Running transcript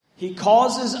He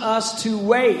causes us to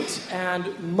wait.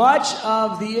 And much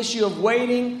of the issue of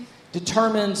waiting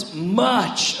determines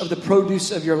much of the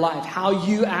produce of your life, how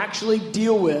you actually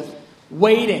deal with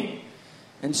waiting.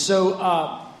 And so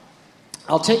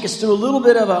I'll take us through a little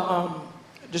bit of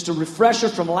just a refresher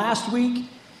from last week.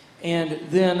 And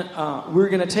then we're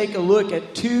going to take a look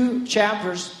at 2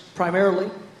 chapters primarily.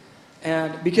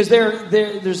 And because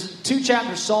there's 2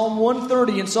 chapters, Psalm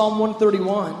 130 and Psalm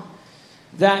 131,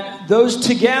 that those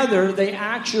together, they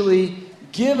actually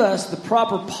give us the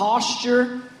proper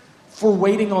posture for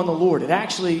waiting on the Lord. It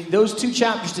actually, those 2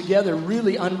 chapters together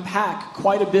really unpack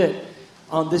quite a bit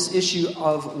on this issue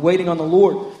of waiting on the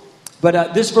Lord.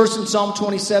 But this verse in Psalm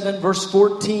 27, verse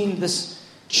 14, this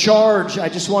charge, I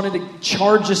just wanted to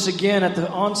charge us again at the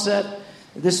onset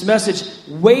of this message.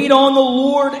 Wait on the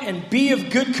Lord and be of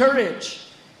good courage,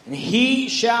 and He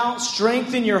shall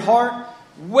strengthen your heart.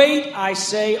 Wait, I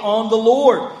say, on the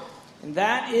Lord. And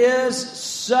that is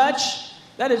so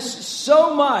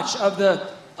much of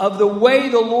the way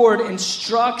the Lord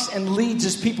instructs and leads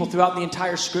His people throughout the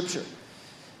entire Scripture.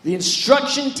 The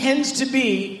instruction tends to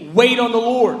be, wait on the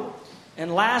Lord.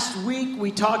 And last week we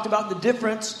talked about the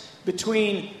difference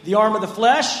between the arm of the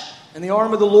flesh and the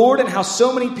arm of the Lord, and how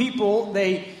so many people,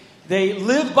 they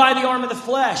live by the arm of the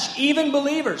flesh, even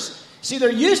believers. See,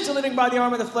 they're used to living by the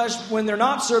arm of the flesh when they're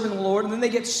not serving the Lord, and then they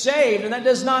get saved, and that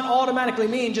does not automatically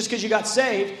mean, just because you got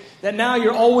saved, that now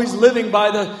you're always living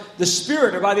by the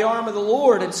Spirit or by the arm of the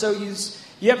Lord. And so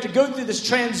you have to go through this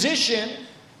transition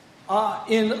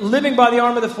in living by the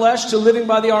arm of the flesh to living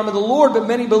by the arm of the Lord. But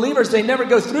many believers, they never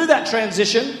go through that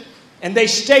transition, and they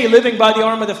stay living by the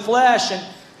arm of the flesh.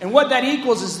 And what that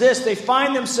equals is this: they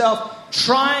find themselves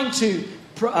trying to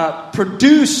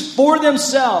produce for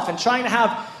themselves and trying to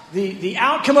have the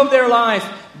outcome of their life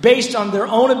based on their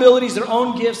own abilities, their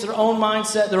own gifts, their own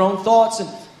mindset, their own thoughts.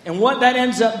 And what that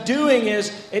ends up doing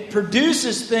is it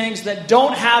produces things that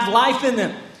don't have life in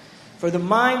them. For the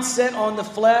mindset on the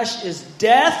flesh is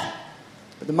death,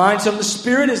 but the mindset on the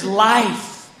Spirit is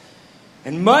life.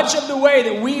 And much of the way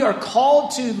that we are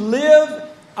called to live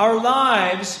our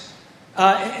lives,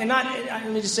 let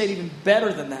me just say it even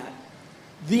better than that.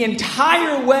 The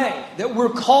entire way that we're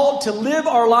called to live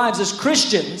our lives as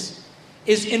Christians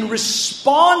is in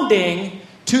responding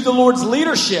to the Lord's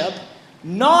leadership,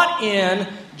 not in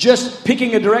just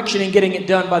picking a direction and getting it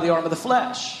done by the arm of the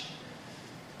flesh.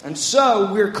 And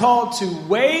so we're called to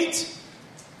wait,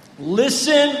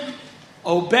 listen,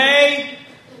 obey.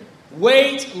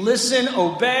 Wait, listen,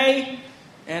 obey.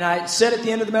 And I said at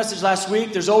the end of the message last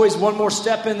week, there's always one more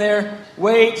step in there.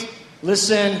 Wait,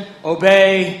 listen,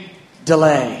 obey,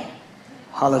 delay.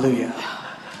 Hallelujah.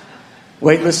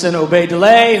 Wait, listen, obey,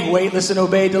 delay. Wait, listen,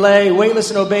 obey, delay. Wait,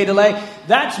 listen, obey, delay.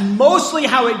 That's mostly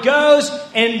how it goes.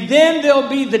 And then there'll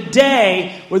be the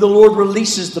day where the Lord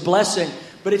releases the blessing.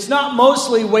 But it's not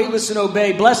mostly wait, listen,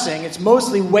 obey, blessing. It's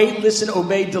mostly wait, listen,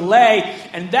 obey, delay.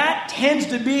 And that tends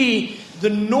to be the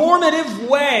normative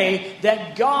way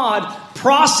that God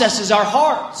processes our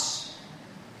hearts.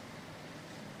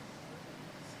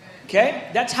 Okay?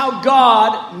 That's how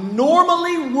God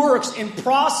normally works in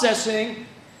processing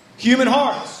human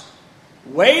hearts.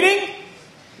 Waiting,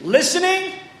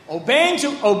 listening, obeying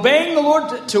the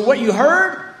Lord to what you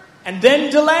heard, and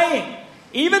then delaying,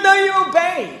 even though you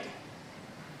obeyed.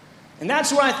 And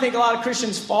that's where I think a lot of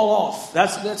Christians fall off.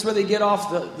 That's where they get off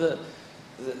the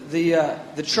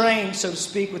train, so to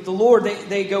speak, with the Lord.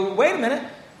 They go, wait a minute,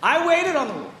 I waited on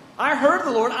the Lord. I heard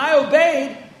the Lord. I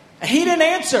obeyed. And He didn't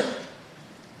answer.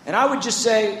 And I would just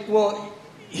say, well,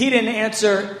 He didn't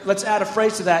answer. Let's add a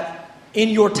phrase to that. In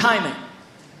your timing.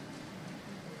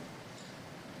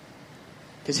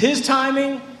 Because His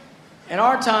timing and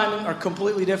our timing are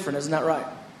completely different. Isn't that right?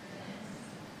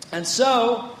 And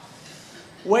so,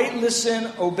 wait, listen,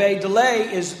 obey,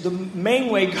 delay is the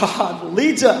main way God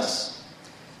leads us.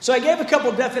 So I gave a couple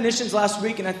of definitions last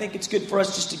week, and I think it's good for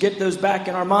us just to get those back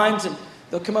in our minds, and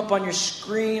they'll come up on your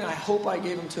screen. I hope I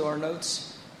gave them to our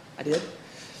notes. I did.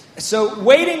 So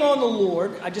waiting on the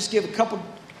Lord, I just give a couple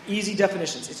easy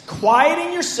definitions. It's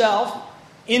quieting yourself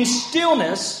in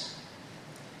stillness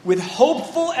with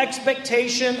hopeful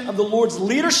expectation of the Lord's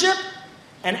leadership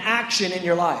and action in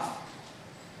your life.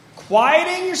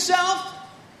 Quieting yourself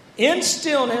in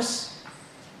stillness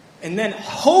and then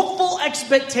hopeful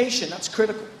expectation. That's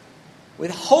critical.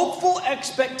 With hopeful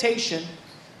expectation,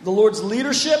 the Lord's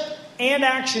leadership and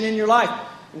action in your life.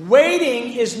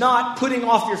 Waiting is not putting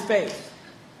off your faith.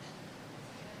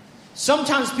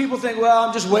 Sometimes people think, well,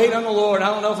 I'm just waiting on the Lord.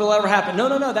 I don't know if it'll ever happen.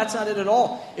 No, that's not it at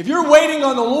all. If you're waiting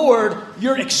on the Lord,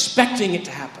 you're expecting it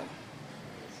to happen.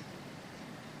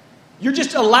 You're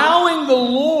just allowing the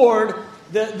Lord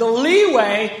the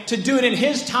leeway to do it in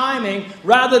His timing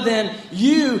rather than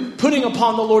you putting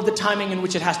upon the Lord the timing in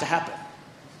which it has to happen.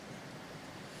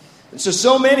 And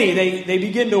so many, they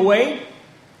begin to wait,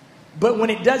 but when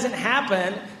it doesn't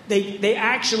happen, they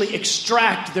actually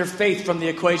extract their faith from the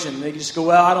equation. They just go,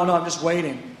 well, I don't know, I'm just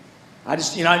waiting.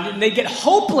 And they get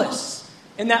hopeless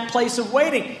in that place of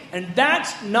waiting. And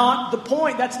that's not the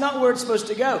point. That's not where it's supposed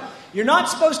to go. You're not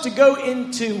supposed to go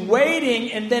into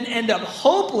waiting and then end up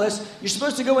hopeless. You're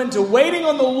supposed to go into waiting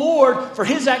on the Lord for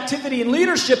His activity and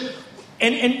leadership.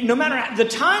 And no matter the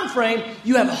time frame,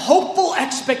 you have hopeful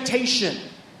expectation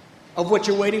of what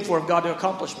you're waiting for of God to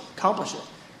accomplish it.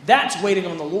 That's waiting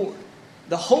on the Lord.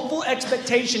 The hopeful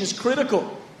expectation is critical.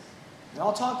 And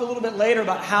I'll talk a little bit later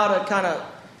about how to kind of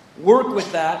work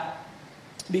with that.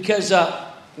 Because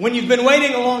when you've been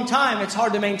waiting a long time, it's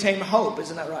hard to maintain hope.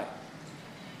 Isn't that right?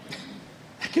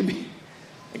 It can be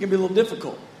a little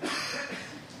difficult.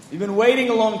 You've been waiting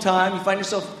a long time. You find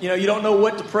yourself, you don't know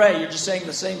what to pray. You're just saying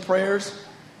the same prayers,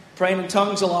 praying in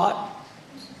tongues a lot.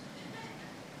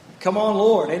 Come on,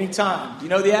 Lord, anytime. Do you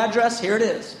know the address? Here it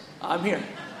is. I'm here.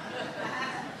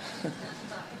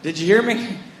 Did you hear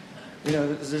me?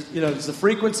 Is the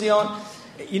frequency on?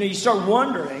 You start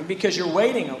wondering because you're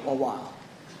waiting a while.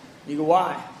 You go,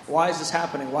 why? Why is this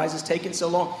happening? Why is this taking so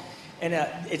long? And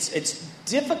it's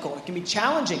difficult. It can be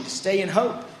challenging to stay in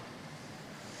hope.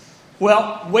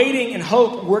 Well, waiting and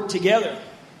hope work together.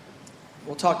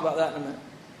 We'll talk about that in a minute.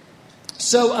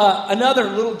 So another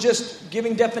little just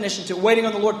giving definition to waiting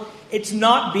on the Lord. It's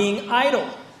not being idle.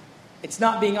 It's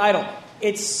not being idle.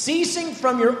 It's ceasing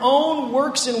from your own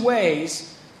works and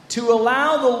ways to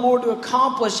allow the Lord to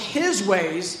accomplish His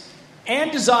ways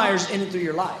and desires in and through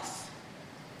your life.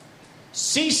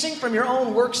 Ceasing from your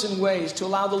own works and ways to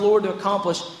allow the Lord to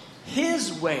accomplish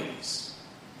His ways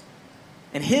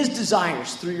and His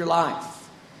desires through your life.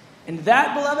 And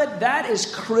that, beloved, that is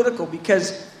critical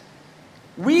because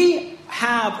we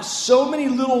have so many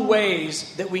little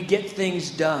ways that we get things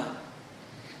done.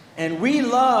 And we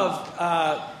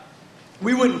love,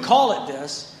 we wouldn't call it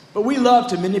this, but we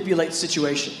love to manipulate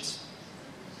situations.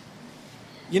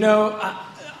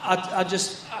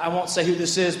 I won't say who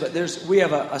this is, but we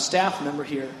have a staff member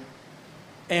here.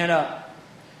 And,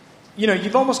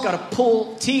 you've almost got to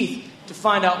pull teeth to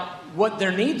find out what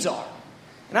their needs are.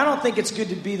 And I don't think it's good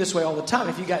to be this way all the time.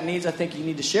 If you got needs, I think you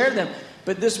need to share them.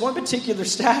 But this one particular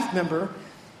staff member,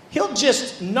 he'll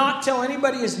just not tell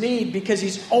anybody his need because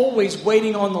he's always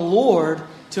waiting on the Lord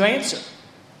to answer.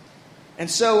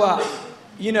 And so,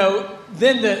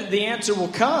 then the answer will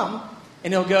come.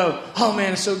 And he'll go, oh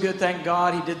man, it's so good, thank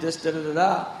God he did this,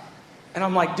 da-da-da-da. And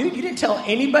I'm like, dude, you didn't tell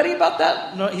anybody about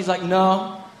that? No. He's like,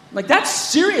 no. I'm like, that's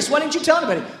serious. Why didn't you tell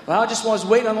anybody? Well, I just was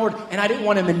waiting on the Lord, and I didn't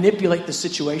want to manipulate the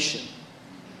situation.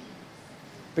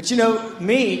 But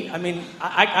me,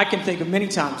 I can think of many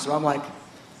times where I'm like,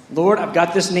 Lord, I've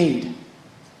got this need.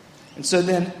 And so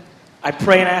then I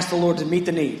pray and ask the Lord to meet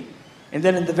the need. And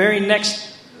then in the very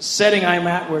next setting I'm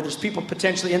at, where there's people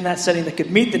potentially in that setting that could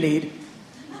meet the need,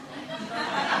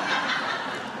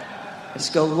 I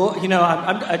just go, Lord,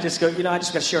 I just got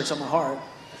to share what's on my heart.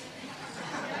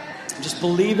 I'm just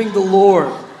believing the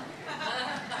Lord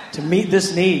to meet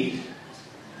this need.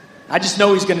 I just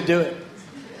know He's going to do it.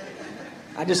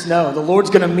 I just know the Lord's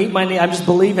going to meet my need. I'm just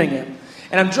believing Him,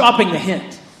 and I'm dropping the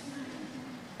hint.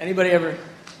 Anybody ever?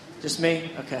 Just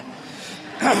me? Okay.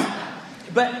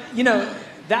 But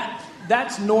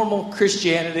that's normal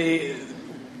Christianity.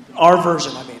 Our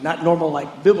version, not normal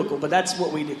like biblical, but that's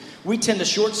what we do. We tend to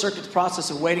short circuit the process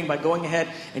of waiting by going ahead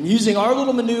and using our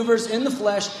little maneuvers in the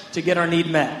flesh to get our need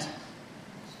met.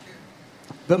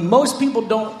 But most people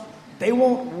they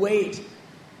won't wait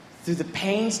through the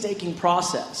painstaking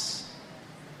process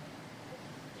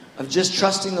of just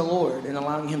trusting the Lord and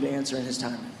allowing Him to answer in His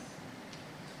timing.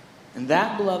 And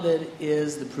that, beloved,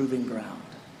 is the proving ground.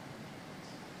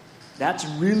 That's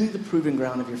really the proving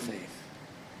ground of your faith.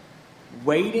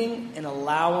 Waiting and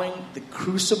allowing the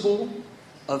crucible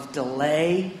of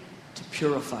delay to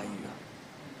purify you.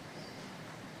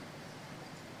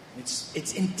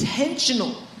 It's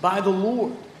intentional by the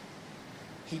Lord.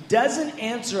 He doesn't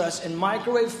answer us in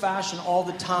microwave fashion all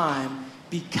the time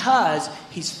because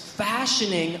He's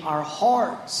fashioning our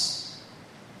hearts.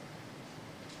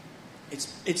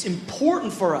 It's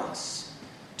important for us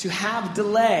to have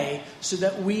delay so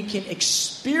that we can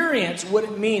experience what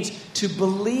it means to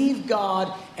believe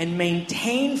God and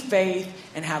maintain faith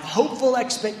and have hopeful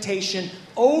expectation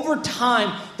over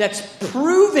time that's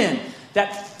proven,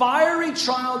 that fiery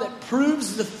trial that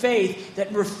proves the faith,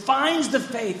 that refines the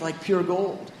faith like pure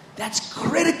gold. That's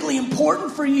critically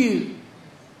important for you.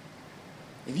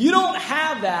 If you don't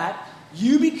have that,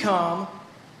 you become,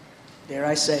 dare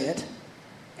I say it,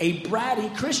 a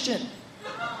bratty Christian.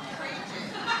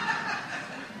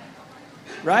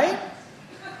 Right?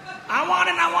 I want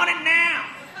it now.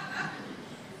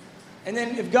 And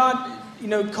then if God,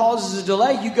 causes a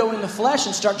delay, you go in the flesh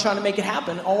and start trying to make it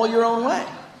happen all your own way.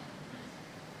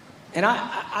 And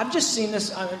I've just seen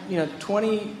this,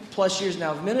 20 plus years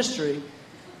now of ministry,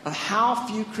 of how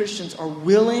few Christians are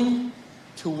willing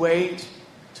to wait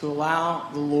to allow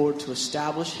the Lord to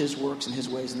establish His works and His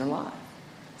ways in their life.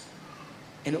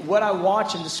 And what I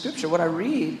watch in the Scripture, what I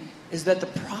read, is that the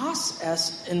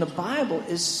process in the Bible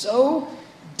is so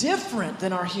different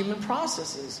than our human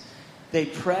processes. They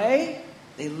pray,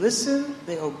 they listen,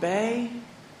 they obey.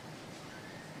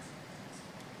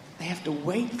 They have to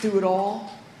wait through it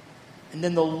all. And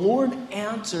then the Lord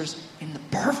answers in the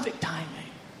perfect timing.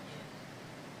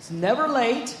 It's never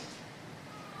late,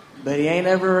 but He ain't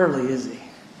ever early, is He?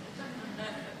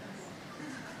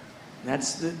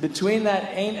 That's between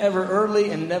that ain't ever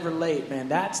early and never late, man.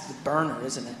 That's the burner,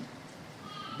 isn't it?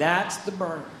 That's the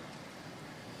burner.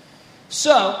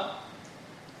 So,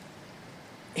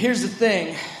 here's the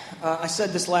thing. I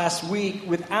said this last week.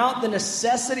 Without the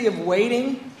necessity of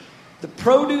waiting, the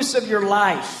produce of your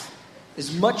life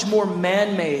is much more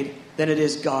man-made than it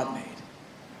is God-made.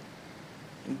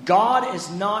 And God is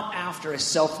not after a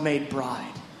self-made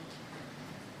bride.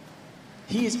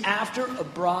 He is after a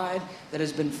bride that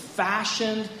has been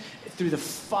fashioned through the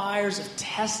fires of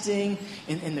testing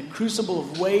and the crucible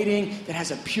of waiting, that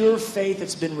has a pure faith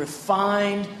that's been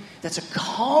refined, that's a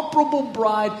comparable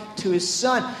bride to His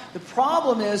Son. The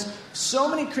problem is, so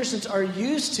many Christians are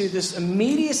used to this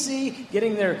immediacy,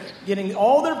 getting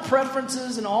all their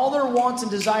preferences and all their wants and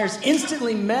desires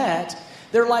instantly met.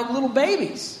 They're like little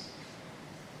babies.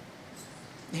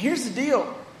 And here's the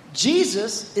deal.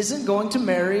 Jesus isn't going to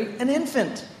marry an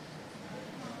infant.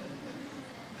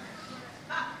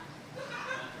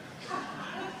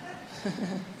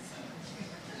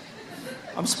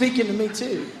 I'm speaking to me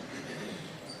too.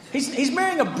 He's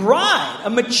marrying a bride, a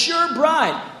mature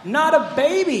bride, not a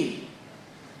baby.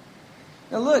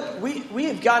 Now look, we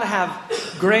have got to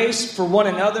have grace for one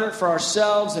another, for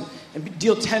ourselves, and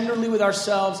deal tenderly with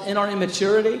ourselves in our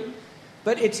immaturity.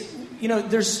 But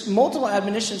there's multiple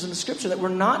admonitions in the Scripture that we're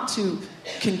not to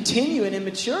continue in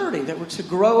immaturity, that we're to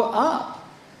grow up.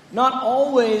 Not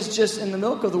always just in the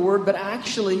milk of the Word, but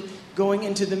actually going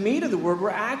into the meat of the Word. We're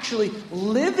actually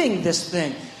living this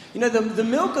thing. The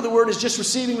milk of the Word is just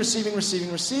receiving.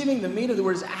 The meat of the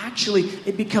Word is actually,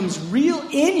 it becomes real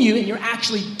in you, and you're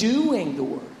actually doing the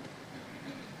Word.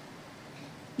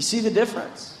 You see the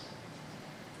difference?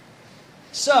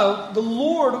 So, the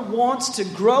Lord wants to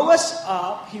grow us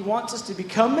up. He wants us to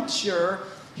become mature.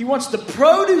 He wants the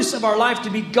produce of our life to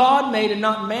be God-made and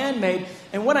not man-made.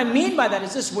 And what I mean by that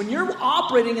is this. When you're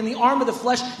operating in the arm of the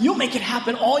flesh, you'll make it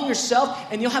happen all yourself,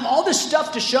 and you'll have all this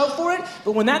stuff to show for it.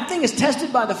 But when that thing is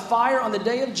tested by the fire on the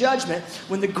day of judgment,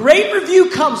 when the great review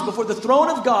comes before the throne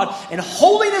of God, and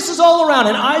holiness is all around,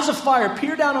 and eyes of fire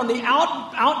peer down on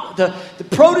the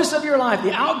produce of your life,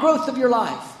 the outgrowth of your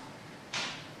life,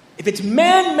 if it's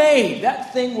man-made,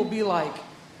 that thing will be like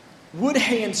wood,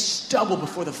 hay, and stubble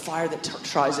before the fire that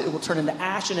tries it. It will turn into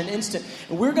ash in an instant.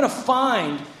 And we're going to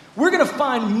find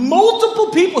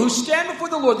multiple people who stand before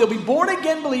the Lord. They'll be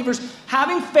born-again believers,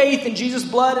 having faith in Jesus'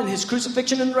 blood and His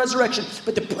crucifixion and resurrection.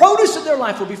 But the produce of their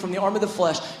life will be from the arm of the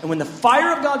flesh. And when the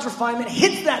fire of God's refinement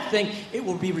hits that thing, it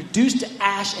will be reduced to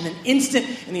ash in an instant.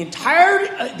 And the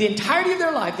entirety of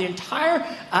their life, the entire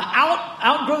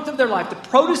outgrowth of their life, the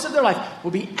produce of their life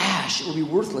will be ash. It will be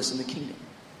worthless in the kingdom.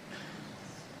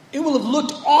 It will have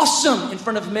looked awesome in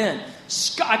front of men.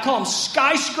 I call them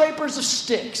skyscrapers of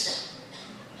sticks.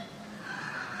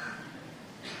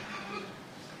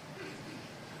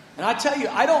 And I tell you,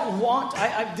 I don't want,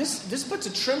 this puts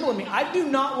a tremble in me. I do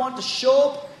not want to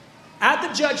show up at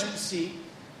the judgment seat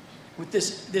with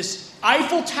this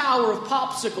Eiffel Tower of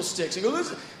popsicle sticks and go,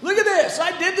 listen, look at this.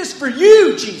 I did this for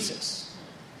you, Jesus.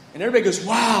 And everybody goes,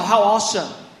 wow, how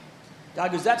awesome.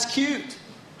 God goes, that's cute.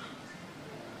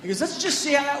 He goes, let's just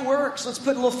see how that works. Let's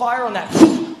put a little fire on that.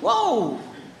 Whoa.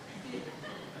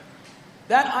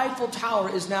 That Eiffel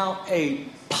Tower is now a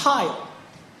pile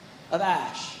of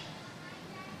ash.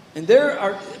 And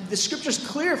the Scripture's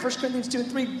clear, 1 Corinthians 2 and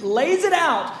 3 lays it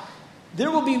out. There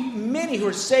will be many who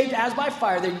are saved as by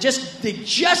fire. They just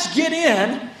get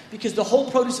in because the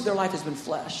whole produce of their life has been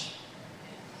flesh.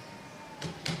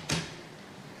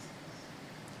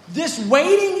 This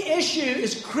waiting issue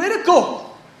is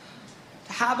critical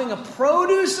to having a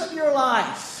produce of your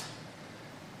life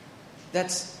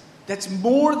that's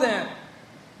more than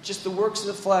just the works of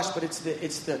the flesh, but it's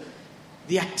the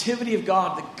the activity of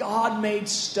God, the God-made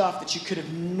stuff that you could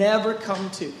have never come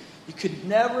to. You could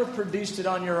never have produced it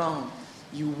on your own.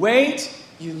 You wait,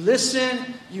 you listen,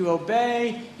 you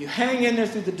obey, you hang in there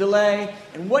through the delay.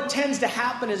 And what tends to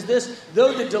happen is this: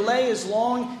 though the delay is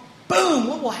long, boom,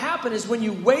 what will happen is when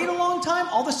you wait a long time,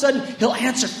 all of a sudden He'll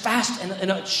answer fast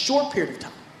in a short period of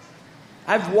time.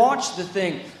 I've watched the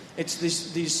thing. It's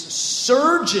these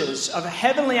surges of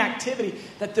heavenly activity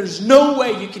that there's no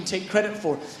way you can take credit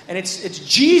for. And it's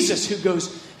Jesus who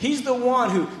goes, He's the one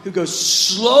who goes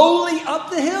slowly up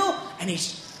the hill and He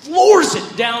floors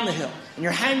it down the hill. And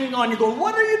you're hanging on, you're going,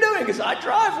 what are you doing? Because I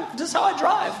drive. This is how I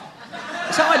drive.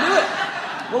 That's how I do it.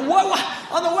 Well,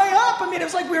 what, on the way up, it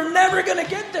was like we were never going to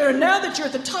get there. And now that you're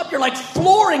at the top, you're like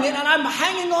flooring it. And I'm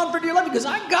hanging on for dear life because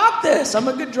I got this. I'm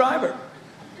a good driver.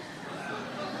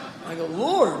 I go,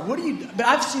 Lord, what are you doing? But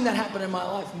I've seen that happen in my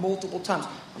life multiple times.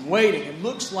 I'm waiting. It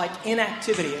looks like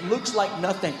inactivity. It looks like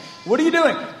nothing. What are you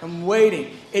doing? I'm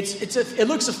waiting. It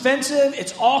looks offensive.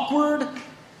 It's awkward.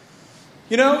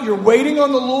 You're waiting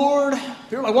on the Lord.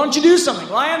 People are like, why don't you do something?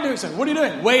 Well, I am doing something. What are you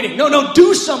doing? Waiting. No,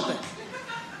 do something.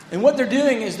 And what they're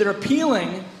doing is they're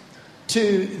appealing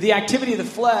to the activity of the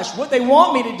flesh. What they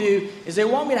want me to do is they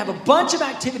want me to have a bunch of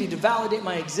activity to validate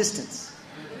my existence.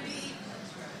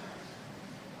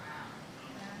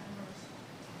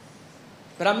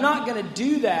 But I'm not going to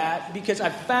do that because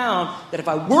I've found that if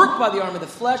I work by the arm of the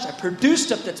flesh, I produce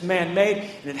stuff that's man-made,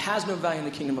 and it has no value in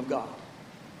the kingdom of God.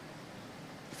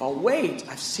 If I'll wait,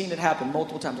 I've seen it happen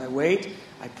multiple times. I wait,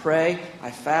 I pray, I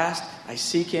fast, I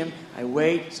seek Him, I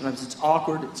wait. Sometimes it's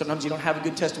awkward. Sometimes you don't have a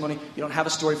good testimony. You don't have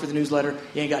a story for the newsletter.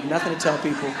 You ain't got nothing to tell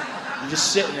people. You're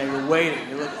just sitting there. You're waiting.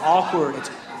 You look awkward.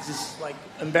 It's just like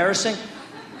embarrassing.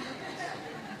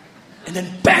 And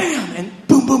then bam, and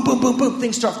boom, boom, boom, boom, boom.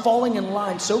 Things start falling in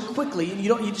line so quickly, and you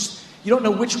don't know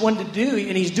which one to do.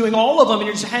 And He's doing all of them, and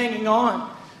you're just hanging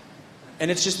on. And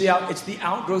it's just the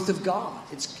outgrowth of God.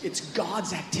 It's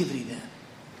God's activity then.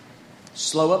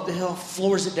 Slow up the hill,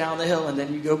 floors it down the hill, and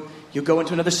then you'll go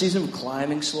into another season of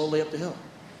climbing slowly up the hill.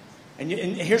 And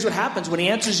here's what happens when He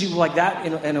answers you like that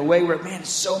in a way where, man,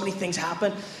 so many things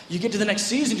happen. You get to the next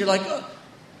season, you're like,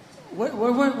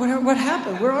 what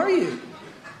happened? Where are you?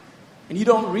 And you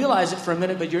don't realize it for a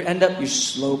minute, but you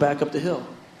slow back up the hill.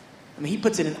 He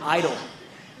puts it in idle.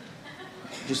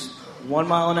 Just 1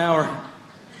 mile an hour.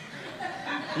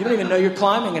 You don't even know you're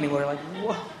climbing anywhere. Like,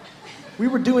 what? We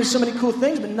were doing so many cool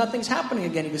things, but nothing's happening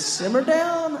again. He goes, simmer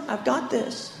down. I've got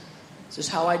this. This is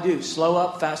how I do. Slow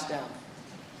up, fast down.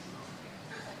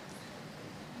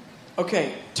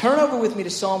 Okay, turn over with me to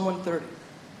Psalm 130.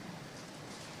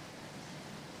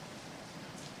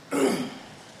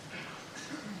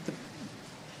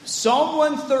 Psalm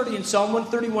 130 and Psalm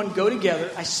 131 go together.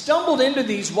 I stumbled into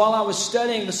these while I was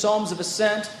studying the Psalms of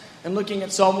Ascent and looking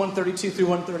at Psalm 132 through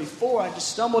 134. I just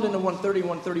stumbled into 130,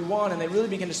 131, and they really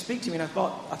began to speak to me. And I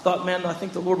thought, man, I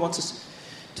think the Lord wants us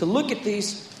to look at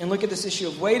these and look at this issue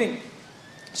of waiting.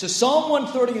 So Psalm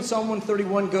 130 and Psalm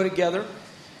 131 go together.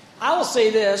 I will say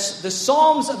this, the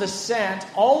Psalms of Ascent,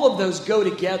 all of those go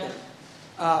together.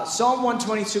 Psalm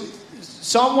 120 through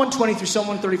Psalm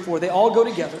 134, they all go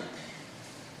together.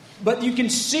 But you can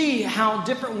see how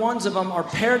different ones of them are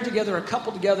paired together, or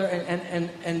coupled together,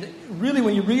 and really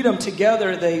when you read them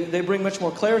together, they bring much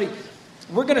more clarity.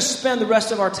 We're going to spend the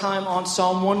rest of our time on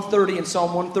Psalm 130 and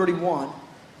Psalm 131.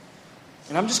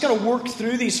 And I'm just going to work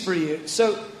through these for you.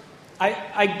 So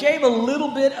I gave a little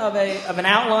bit of an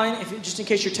outline, just in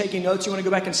case you're taking notes, you want to go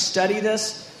back and study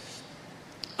this.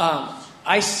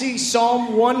 I see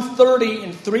Psalm 130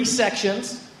 in 3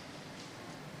 sections.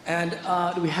 And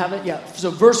do we have it? Yeah. So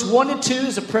verse 1 to 2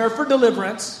 is a prayer for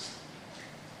deliverance.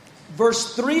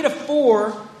 Verse 3 to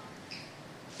 4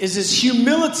 is his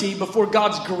humility before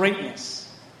God's greatness,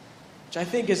 which I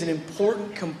think is an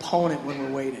important component when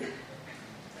we're waiting.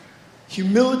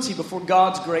 Humility before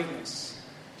God's greatness.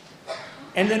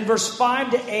 And then verse 5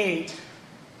 to 8,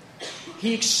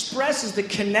 he expresses the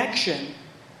connection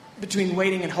between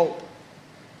waiting and hope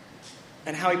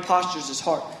and how he postures his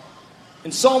heart.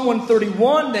 In Psalm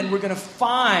 131, then, we're going to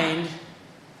find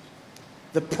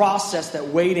the process that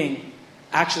waiting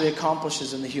actually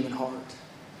accomplishes in the human heart.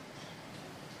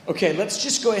 Okay, let's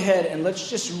just go ahead and let's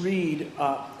just read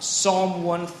Psalm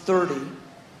 130,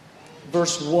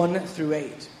 verse 1 through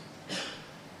 8.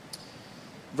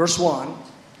 Verse 1,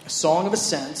 a song of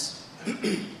ascents.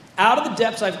 Out of the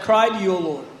depths I've cried to you, O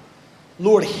Lord.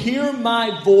 Lord, hear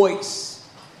my voice.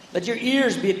 Let your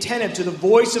ears be attentive to the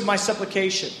voice of my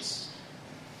supplications.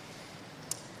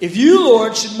 If you,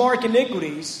 Lord, should mark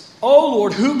iniquities, O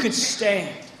Lord, who could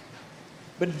stand?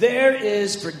 But there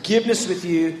is forgiveness with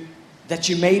you, that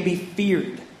you may be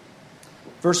feared.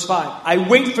 Verse 5, I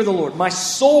wait for the Lord. My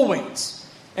soul waits.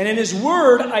 And in his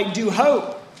word I do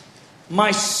hope.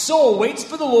 My soul waits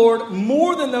for the Lord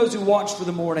more than those who watch for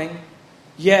the morning.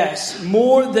 Yes,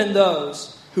 more than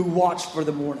those who watch for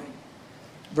the morning.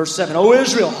 Verse 7, O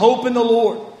Israel, hope in the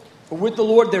Lord. For with the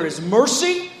Lord there is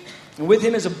mercy, and with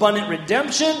him is abundant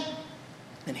redemption,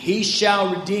 and he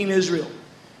shall redeem Israel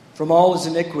from all his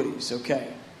iniquities.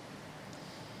 Okay.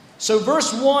 So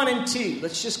verse 1 and 2,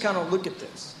 let's just kind of look at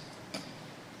this.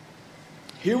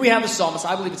 Here we have the psalmist.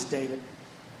 I believe it's David.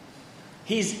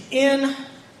 He's in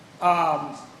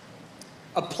a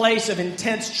place of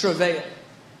intense travail.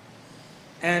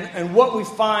 And what we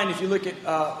find, if you look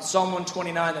at Psalm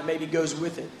 129 that maybe goes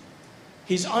with it,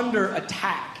 he's under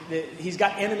attack. He's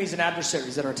got enemies and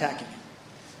adversaries that are attacking him.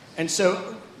 And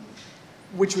so,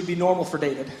 which would be normal for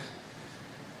David.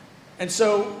 And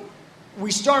so,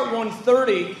 we start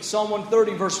Psalm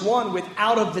 130, verse 1, with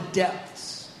out of the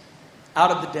depths.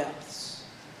 Out of the depths.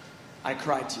 I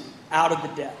cry to you. Out of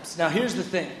the depths. Now, here's the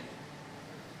thing.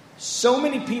 So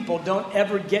many people don't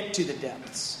ever get to the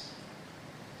depths.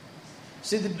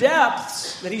 See, the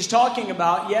depths that he's talking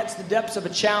about, it's the depths of a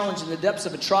challenge and the depths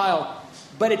of a trial,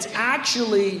 but it's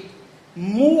actually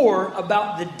more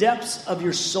about the depths of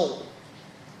your soul.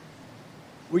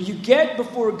 Where you get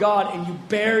before God and you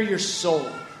bare your soul.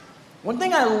 One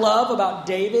thing I love about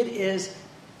David is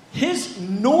his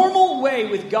normal way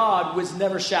with God was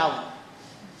never shallow.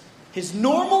 His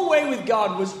normal way with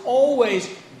God was always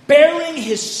bearing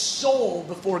his soul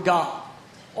before God.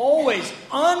 Always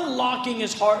unlocking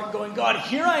his heart and going, God,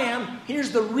 here I am.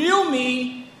 Here's the real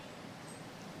me.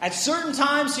 At certain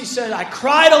times, he said, I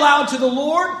cried aloud to the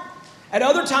Lord. At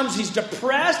other times, he's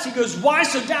depressed. He goes, why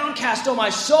so downcast, O my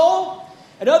soul?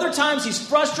 At other times, he's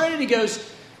frustrated. He goes,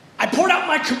 I poured out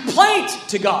my complaint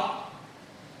to God.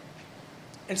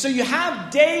 And so you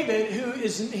have David,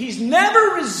 he's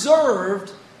never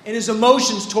reserved in his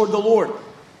emotions toward the Lord.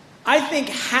 I think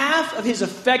half of his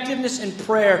effectiveness in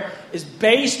prayer is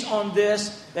based on this,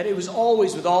 that it was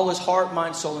always with all his heart,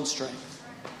 mind, soul, and strength.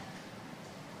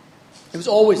 It was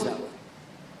always that way.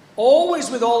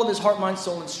 Always with all of his heart, mind,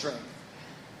 soul, and strength.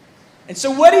 And so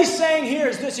what he's saying here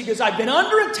is this. He goes, I've been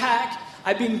under attack.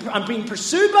 I'm being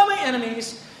pursued by my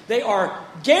enemies. They are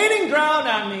gaining ground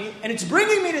on me, and it's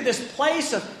bringing me to this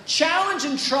place of challenge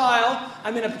and trial.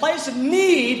 I'm in a place of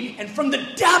need, and from the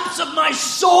depths of my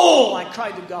soul, I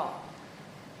cried to God.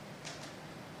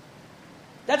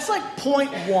 That's like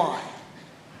point one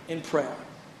in prayer.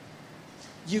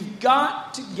 You've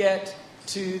got to get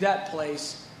to that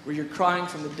place where you're crying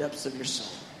from the depths of your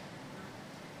soul.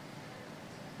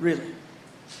 Really.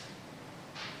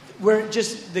 Where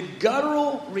just the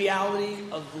guttural reality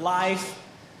of life,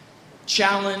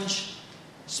 challenge,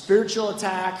 spiritual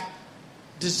attack,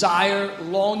 desire,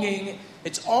 longing,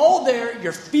 it's all there.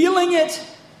 You're feeling it.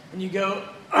 And you go,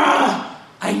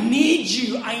 I need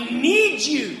you. I need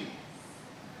you.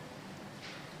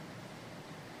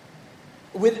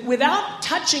 Without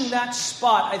touching that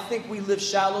spot, I think we live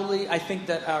shallowly. I think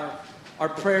that our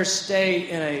prayers stay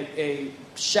in a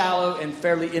shallow and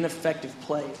fairly ineffective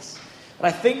place. But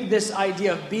I think this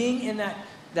idea of being in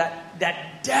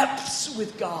that depths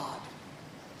with God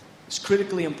is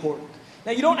critically important.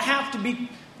 Now, you don't have to be,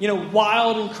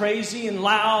 wild and crazy and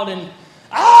loud and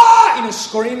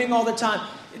screaming all the time.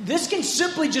 This can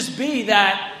simply just be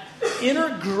that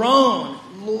inner groan,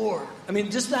 Lord.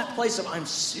 Just that place of I'm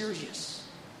serious.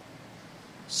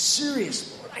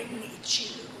 Serious, Lord, I need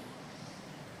you.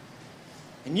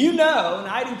 And and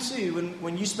I do too,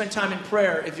 when you spend time in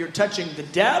prayer, if you're touching the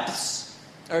depths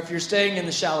or if you're staying in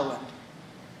the shallow end.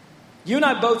 You and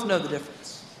I both know the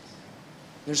difference.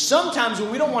 There's sometimes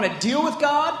when we don't want to deal with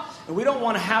God and we don't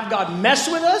want to have God mess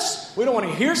with us. We don't want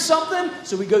to hear something,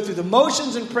 so we go through the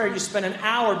motions in prayer. You spend an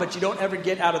hour, but you don't ever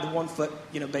get out of the 1 foot,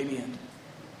 baby end.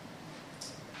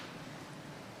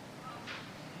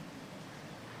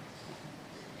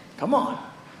 Come on.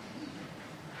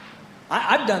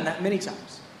 I've done that many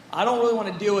times. I don't really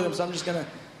want to deal with them, so I'm just going to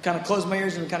kind of close my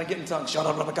ears and kind of get in tongues. Shut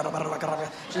up,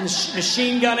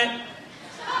 machine gun it.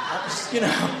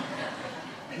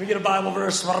 Let me get a Bible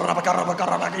verse.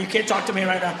 You can't talk to me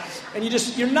right now. And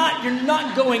you're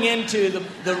not going into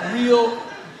the real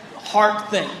heart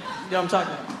thing. You know what I'm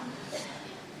talking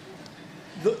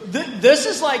about? This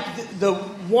is like the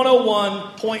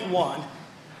 101.1.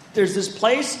 There's this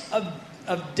place of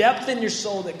depth in your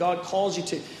soul that God calls you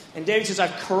to. And David says,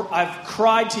 I've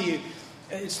cried to you.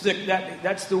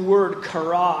 That's the word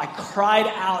kara. I cried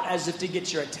out as if to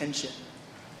get your attention.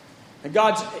 And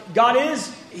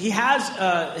He has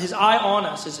his eye on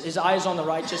us. His eye is on the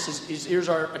righteous. His ears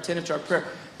are attentive to our prayer.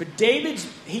 But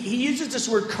he uses this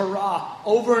word kara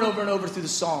over and over and over through the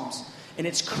Psalms. And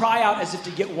it's cry out as if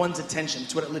to get one's attention.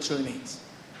 That's what it literally means.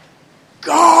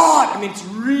 God! I mean, it's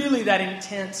really that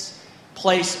intense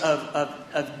place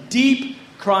of deep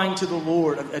crying to the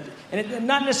Lord. And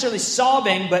not necessarily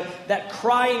sobbing, but that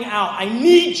crying out. I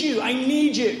need you. I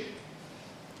need you. And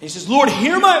he says, Lord,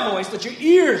 hear my voice. Let your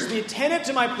ears be attentive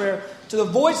to my prayer, to the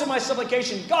voice of my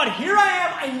supplication. God, here I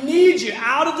am. I need you.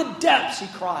 Out of the depths, he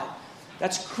cried.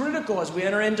 That's critical as we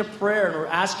enter into prayer and we're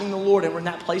asking the Lord and we're in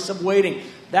that place of waiting,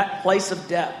 that place of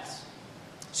depth.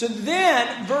 So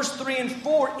then, verse 3 and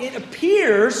 4, it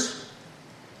appears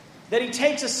that he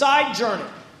takes a side journey.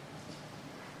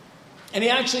 And he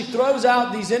actually throws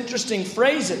out these interesting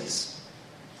phrases.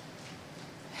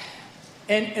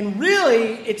 And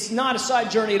really, it's not a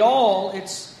side journey at all.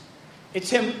 It's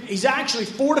him. He's actually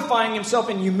fortifying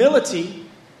himself in humility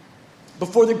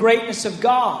before the greatness of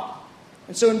God.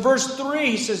 And so in verse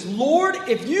 3, he says, Lord,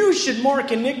 if you should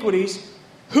mark iniquities,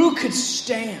 who could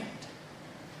stand?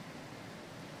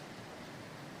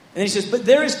 And he says, but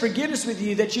there is forgiveness with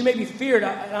you that you may be feared.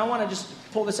 And I want to just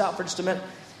pull this out for just a minute.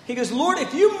 He goes, Lord,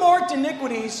 if you marked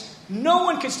iniquities, no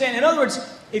one could stand. In other words,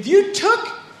 if you took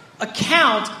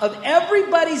account of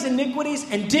everybody's iniquities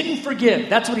and didn't forgive,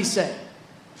 that's what he's saying.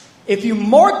 If you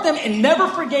marked them and never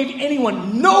forgave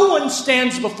anyone, no one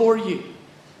stands before you.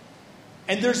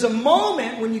 And there's a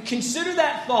moment when you consider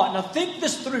that thought. Now think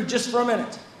this through just for a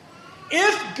minute.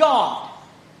 If God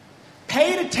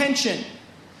paid attention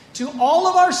to all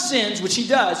of our sins, which he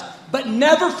does, but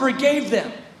never forgave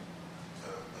them,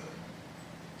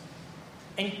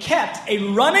 and kept a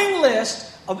running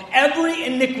list of every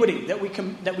iniquity that we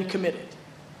committed.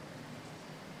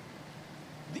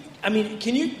 I mean,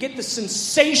 can you get the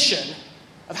sensation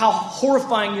of how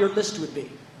horrifying your list would be?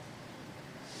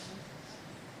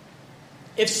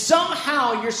 If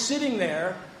somehow you're sitting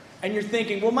there and you're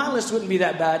thinking, well, my list wouldn't be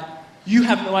that bad, you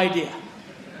have no idea.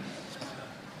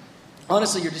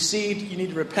 Honestly, you're deceived. You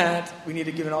need to repent. We need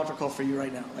to give an altar call for you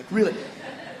right now. Like, really.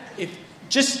 If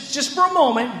just for a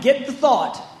moment, get the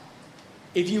thought.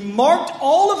 If you marked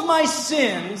all of my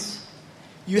sins,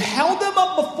 you held them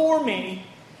up before me,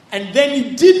 and then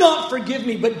you did not forgive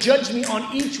me, but judged me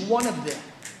on each one of them.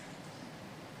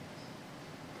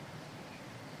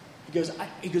 He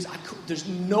goes, there's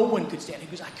no one could stand. He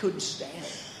goes, I couldn't stand.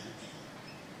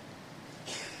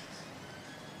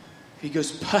 He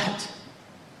goes, but,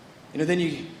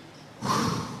 then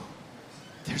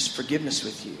there's forgiveness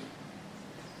with you.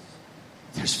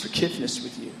 There's forgiveness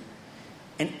with you.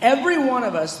 And every one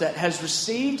of us that has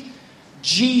received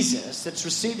Jesus, that's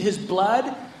received his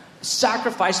blood,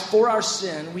 sacrificed for our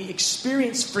sin, we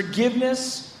experience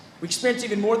forgiveness. We experience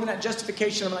even more than that,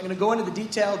 justification. I'm not going to go into the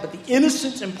detail, but the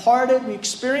innocence imparted, we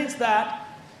experience that.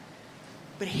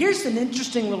 But here's an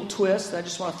interesting little twist that I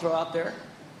just want to throw out there.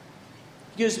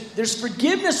 He goes, there's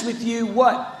forgiveness with you,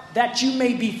 what? That you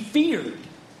may be feared.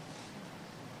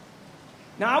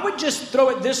 Now, I would just throw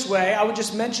it this way. I would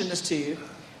just mention this to you.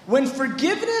 When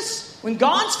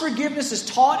God's forgiveness is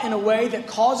taught in a way that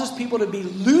causes people to be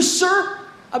looser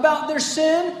about their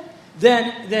sin,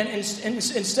 then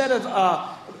instead of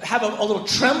have a little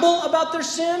tremble about their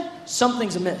sin,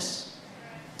 something's amiss.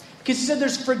 Because he said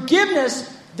there's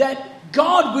forgiveness that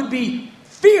God would be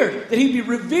feared, that he'd be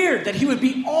revered, that he would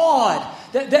be awed,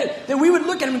 that we would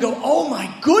look at him and go, oh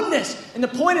my goodness. And the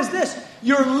point is this,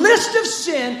 your list of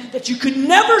sin that you could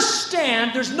never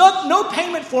stand, there's no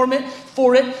payment for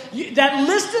it, that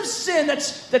list of sin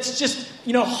that's just,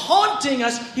 haunting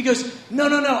us, he goes, no,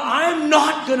 I'm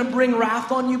not going to bring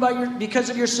wrath on you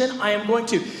because of your sin. I'm going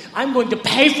to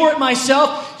pay for it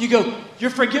myself. You go,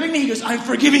 you're forgiving me? He goes, I'm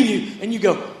forgiving you. And you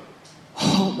go,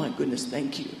 oh my goodness,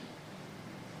 thank you.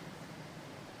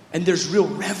 And there's real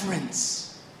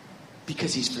reverence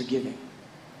because he's forgiving.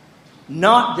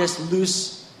 Not this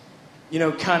loose,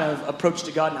 kind of approach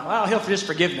to God now. Well, he'll just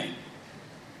forgive me.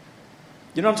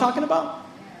 You know what I'm talking about?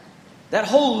 That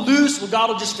whole loose, well, God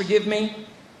will just forgive me.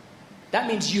 That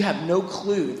means you have no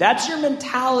clue. That's your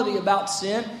mentality about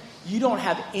sin. You don't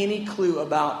have any clue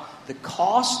about the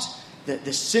cost,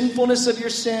 the sinfulness of your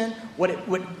sin, what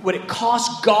it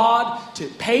costs God to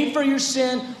pay for your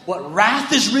sin, what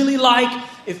wrath is really like.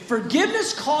 If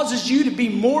forgiveness causes you to be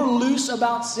more loose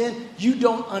about sin, you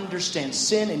don't understand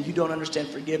sin and you don't understand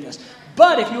forgiveness.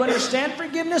 But if you understand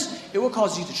forgiveness, it will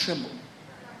cause you to tremble.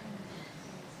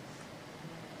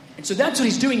 And so that's what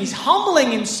he's doing. He's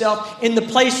humbling himself in the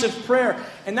place of prayer.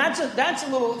 And that's a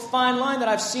little fine line that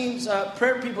I've seen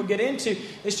prayer people get into.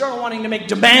 They start wanting to make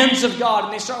demands of God.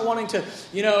 And they start wanting to,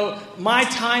 my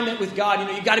time it with God.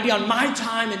 You got to be on my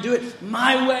time and do it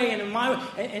my way and in my way.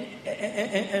 And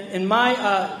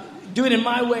do it in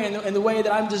my way and the way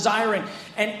that I'm desiring.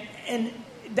 And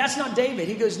that's not David.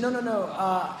 He goes, no.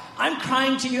 I'm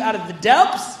crying to you out of the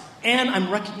depths, and I'm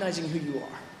recognizing who you are.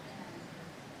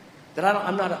 That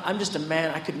I'm just a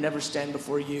man. I could never stand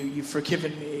before you. You've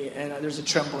forgiven me, and there's a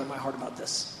tremble in my heart about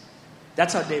this.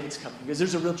 That's how David's coming, because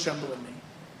there's a real tremble in me.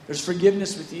 There's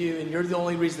forgiveness with you, and you're the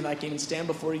only reason I can even stand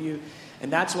before you.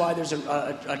 And that's why there's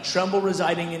a tremble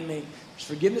residing in me. There's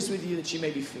forgiveness with you that you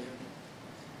may be feared.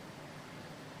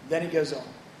 Then he goes on.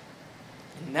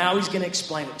 And now he's going to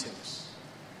explain it to us.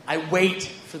 I wait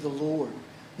for the Lord.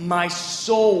 My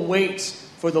soul waits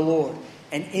for the Lord.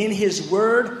 And in his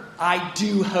word, I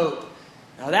do hope.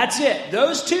 Now that's it.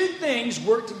 Those two things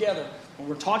work together. When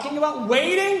we're talking about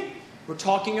waiting, we're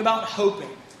talking about hoping.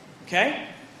 Okay?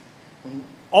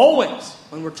 Always.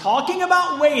 When we're talking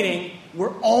about waiting,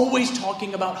 we're always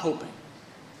talking about hoping.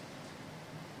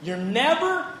 You're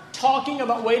never talking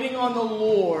about waiting on the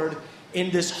Lord in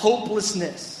this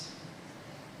hopelessness,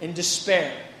 in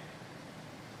despair.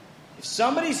 If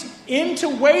somebody's into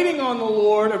waiting on the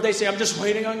Lord, or if they say, I'm just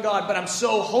waiting on God, but I'm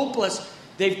so hopeless,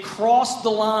 they've crossed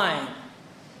the line.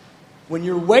 When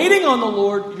you're waiting on the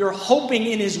Lord, you're hoping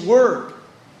in his word.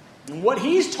 And what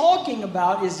he's talking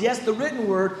about is, yes, the written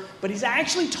word, but he's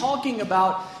actually talking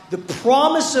about the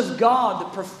promise of God, the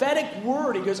prophetic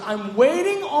word. He goes, I'm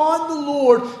waiting on the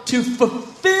Lord to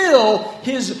fulfill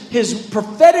his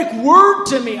prophetic word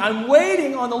to me. I'm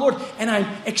waiting on the Lord, and I'm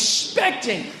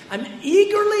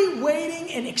eagerly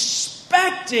waiting and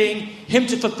expecting him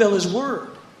to fulfill his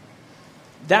word.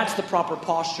 That's the proper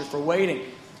posture for waiting.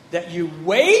 That you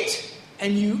wait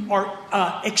and you are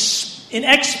in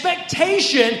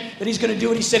expectation that he's going to do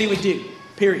what he said he would do.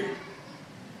 Period.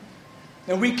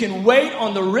 And we can wait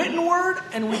on the written word,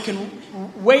 and we can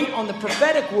wait on the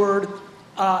prophetic word.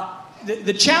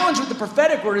 The challenge with the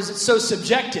prophetic word is it's so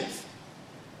subjective.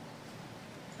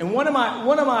 And one of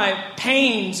my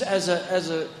pains as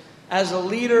a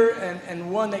leader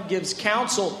and one that gives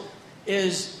counsel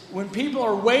is when people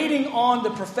are waiting on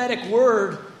the prophetic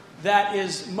word that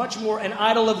is much more an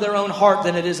idol of their own heart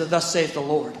than it is a thus saith the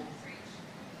Lord.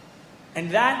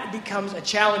 And that becomes a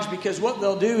challenge, because what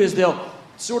they'll do is they'll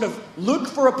sort of look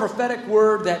for a prophetic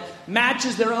word that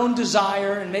matches their own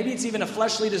desire, and maybe it's even a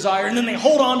fleshly desire, and then they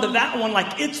hold on to that one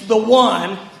like it's the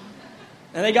one,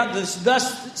 and they got this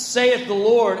thus saith the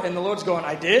Lord, and the Lord's going,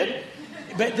 I did?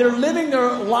 But they're living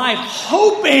their life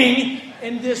hoping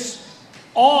in this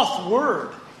off word.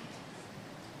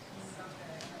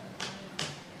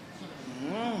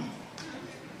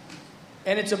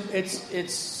 And it's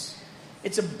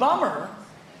a bummer,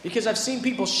 because I've seen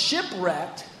people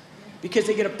shipwrecked because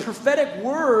they get a prophetic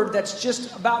word that's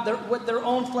just about what their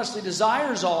own fleshly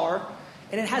desires are,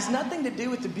 and it has nothing to do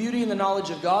with the beauty and the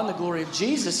knowledge of God and the glory of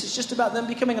Jesus. It's just about them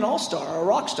becoming an all-star or a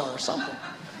rock star or something.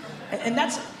 And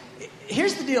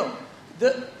here's the deal.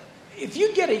 If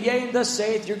you get a yea and thus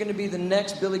saith, you're going to be the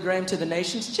next Billy Graham to the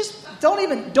nations, just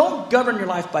don't govern your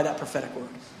life by that prophetic word.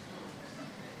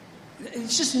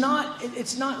 It's not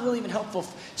really even helpful,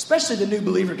 especially the new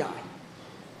believer guy.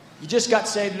 You just got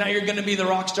saved, now you're going to be the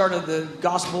rock star of the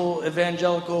gospel,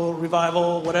 evangelical,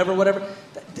 revival, whatever.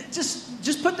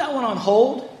 Just put that one on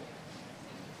hold.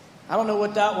 I don't know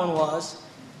what that one was.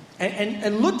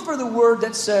 And look for the word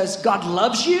that says God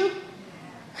loves you.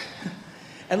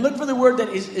 And look for the word that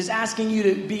is asking you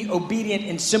to be obedient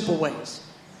in simple ways.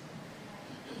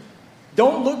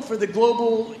 Don't look for the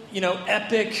global,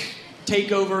 epic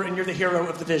takeover and you're the hero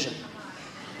of the vision.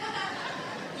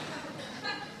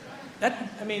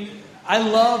 I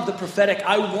love the prophetic.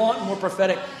 I want more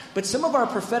prophetic. But some of our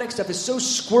prophetic stuff is so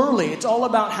squirrely. It's all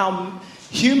about how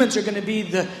humans are going to be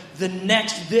the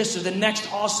next this or the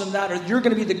next awesome that, or you're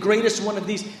going to be the greatest one of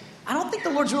these. I don't think the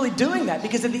Lord's really doing that,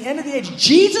 because at the end of the age,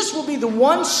 Jesus will be the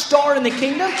one star in the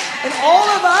kingdom, and all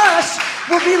of us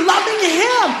will be loving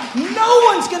him. No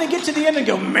one's going to get to the end and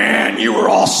go, man, you were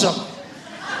awesome.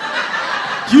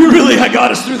 You really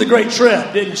got us through the great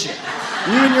trip, didn't you?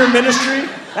 You and your ministry,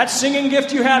 that singing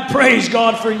gift you had, praise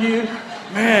God for you.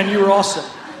 Man, you were awesome.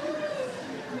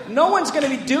 No one's going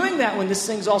to be doing that when this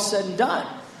thing's all said and done.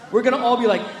 We're going to all be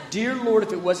like, dear Lord,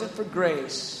 if it wasn't for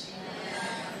grace,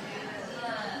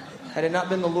 had it not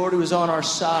been the Lord who was on our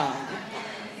side,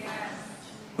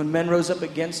 when men rose up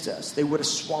against us, they would have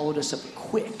swallowed us up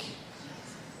quick.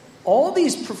 All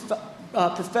these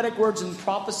prophetic words and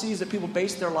prophecies that people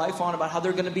base their life on about how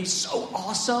they're going to be so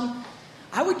awesome,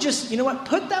 I would just, you know what,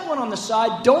 put that one on the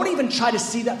side. Don't even try to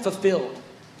see that fulfilled.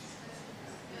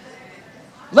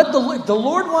 If the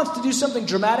Lord wants to do something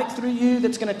dramatic through you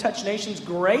that's going to touch nations,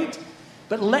 great.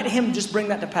 But let him just bring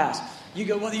that to pass. You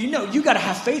go, well, you got to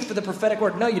have faith for the prophetic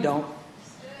word. No, you don't.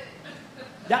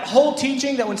 That whole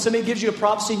teaching that when somebody gives you a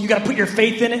prophecy, you got to put your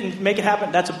faith in it and make it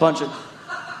happen, that's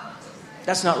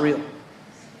not real.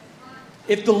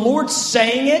 If the Lord's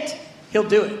saying it, he'll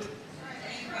do it.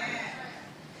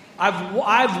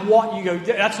 I've watched, you go,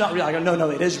 that's not real. I go, no,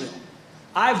 it is real.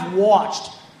 I've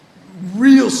watched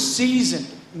real seasoned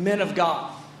men of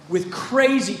God with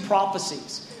crazy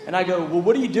prophecies. And I go, well,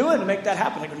 what are you doing to make that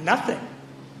happen? I go, nothing.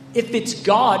 If it's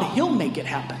God, he'll make it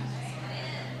happen.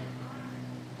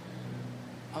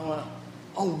 I went,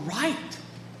 oh, right.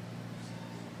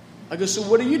 I go, so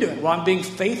what are you doing? Well, I'm being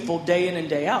faithful day in and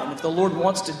day out. And if the Lord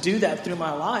wants to do that through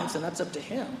my life, then that's up to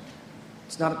him.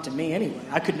 It's not up to me anyway.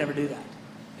 I could never do that.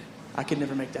 I could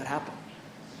never make that happen.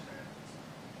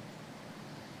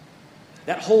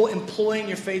 That whole employing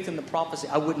your faith in the prophecy,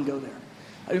 I wouldn't go there.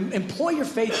 Employ your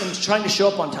faith in trying to show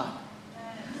up on time.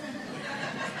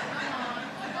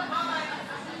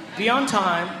 Be on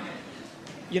time.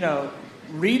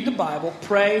 Read the Bible,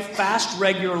 pray, fast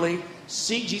regularly,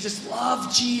 seek Jesus,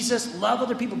 love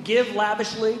other people, give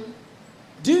lavishly.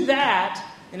 Do that,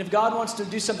 and if God wants to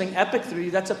do something epic through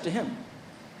you, that's up to him.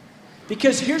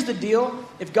 Because here's the deal,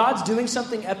 if God's doing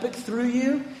something epic through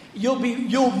you,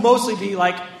 you'll mostly be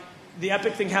like, the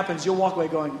epic thing happens, you'll walk away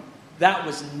going, that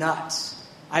was nuts.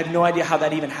 I have no idea how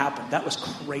that even happened. That was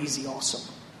crazy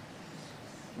awesome.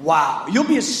 Wow. You'll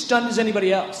be as stunned as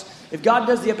anybody else. If God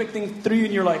does the epic thing through you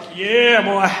and you're like, yeah,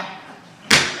 boy,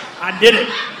 I did it.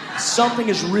 Something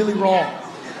is really wrong.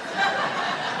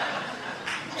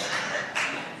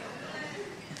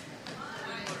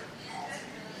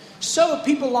 So if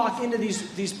people lock into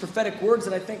these prophetic words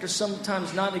that I think are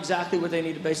sometimes not exactly what they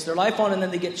need to base their life on, and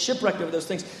then they get shipwrecked over those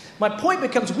things, my point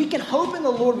becomes we can hope in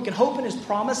the Lord, we can hope in his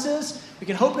promises, we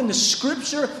can hope in the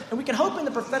scripture, and we can hope in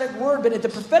the prophetic word. But if the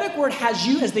prophetic word has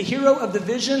you as the hero of the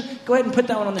vision, go ahead and put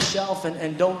that one on the shelf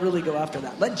and don't really go after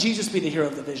that. Let Jesus be the hero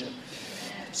of the vision.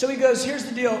 So he goes, here's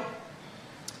the deal.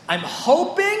 I'm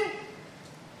hoping,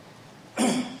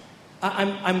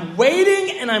 I'm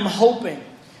waiting and I'm hoping.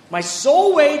 My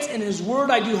soul waits, and in his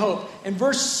word I do hope. In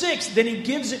verse 6, then he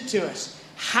gives it to us.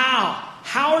 How?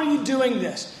 How are you doing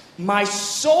this? My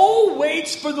soul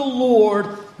waits for the Lord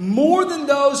more than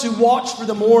those who watch for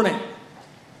the morning.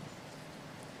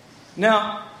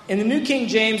 Now, in the New King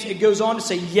James, it goes on to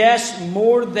say, yes,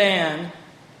 more than.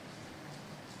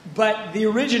 But the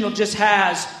original just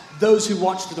has those who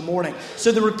watch for the morning.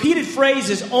 So the repeated phrase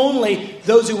is only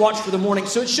those who watch for the morning.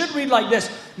 So it should read like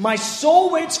this. My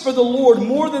soul waits for the Lord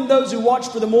more than those who watch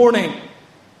for the morning.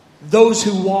 Those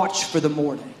who watch for the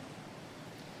morning.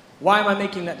 Why am I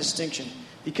making that distinction?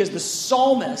 Because the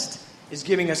psalmist is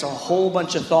giving us a whole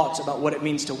bunch of thoughts about what it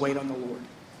means to wait on the Lord.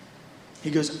 He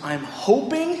goes, I'm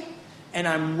hoping and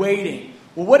I'm waiting.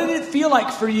 Well, what did it feel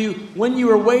like for you when you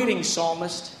were waiting,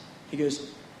 psalmist? He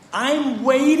goes, I'm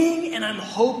waiting and I'm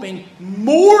hoping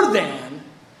more than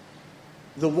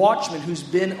the watchman who's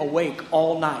been awake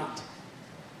all night.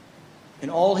 And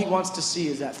all he wants to see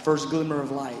is that first glimmer of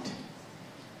light.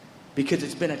 Because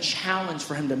it's been a challenge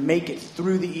for him to make it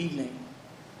through the evening.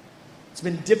 It's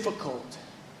been difficult.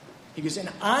 He goes, and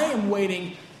I am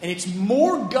waiting, and it's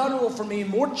more guttural for me,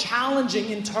 more challenging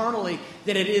internally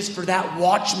than it is for that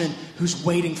watchman who's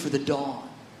waiting for the dawn.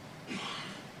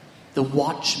 The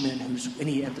watchman and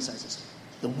he emphasizes,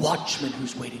 the watchman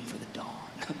who's waiting for the dawn.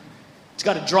 It's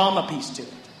got a drama piece to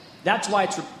it. That's why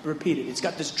it's repeated. It's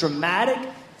got this dramatic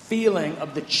feeling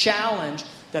of the challenge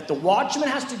that the watchman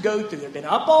has to go through. They've been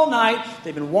up all night.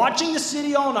 They've been watching the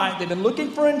city all night. They've been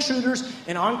looking for intruders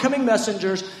and oncoming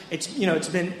messengers. It's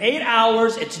been 8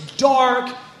 hours. It's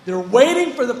dark. They're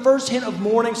waiting for the first hint of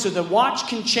morning so the watch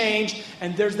can change.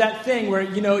 And there's that thing where,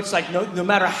 it's like no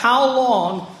matter how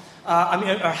long,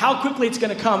 or how quickly it's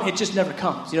going to come, it just never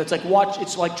comes. It's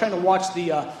like trying to watch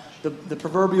the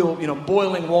proverbial,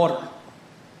 boiling water.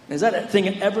 Is that thing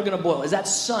ever going to boil? Is that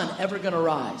sun ever going to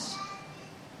rise?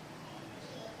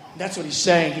 That's what he's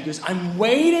saying. He goes, I'm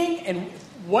waiting, and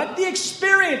what the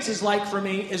experience is like for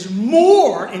me is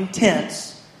more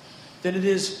intense than it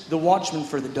is the watchman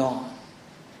for the dawn.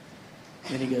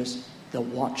 And then he goes, the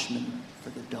watchman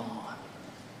for the dawn.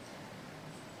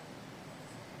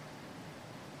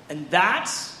 And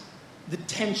that's the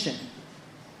tension.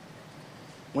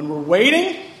 When we're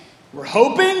waiting, we're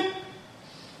hoping,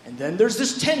 and then there's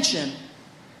this tension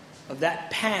of that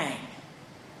pang.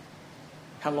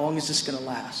 How long is this going to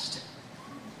last?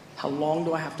 How long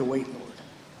do I have to wait, Lord?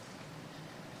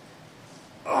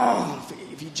 Oh,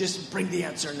 if you just bring the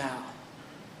answer now.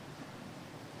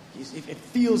 It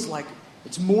feels like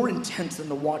it's more intense than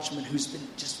the watchman who's been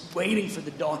just waiting for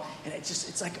the dawn. And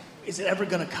it's like, is it ever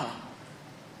going to come?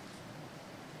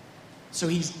 So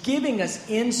he's giving us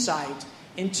insight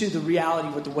into the reality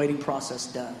of what the waiting process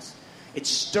does. It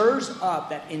stirs up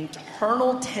that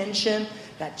internal tension,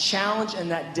 that challenge, and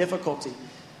that difficulty.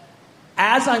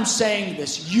 As I'm saying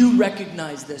this, you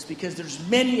recognize this because there's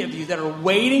many of you that are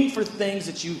waiting for things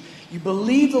that you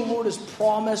believe the Lord has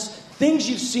promised, things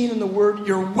you've seen in the Word.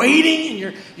 You're waiting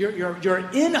and you're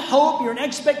in hope, you're in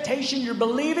expectation, you're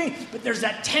believing, but there's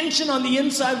that tension on the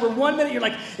inside where 1 minute you're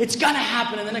like, it's gonna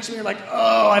happen, and the next minute you're like,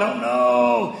 oh, I don't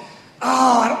know.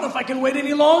 Oh, I don't know if I can wait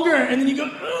any longer. And then you go,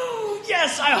 oh,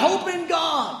 yes, I hope in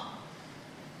God.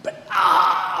 But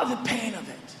the pain of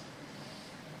it.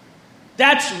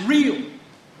 That's real.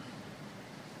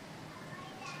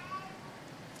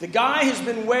 The guy has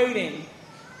been waiting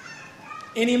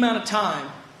any amount of time.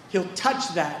 He'll touch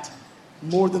that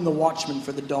more than the watchman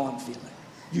for the dawn feeling.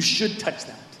 You should touch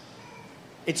that.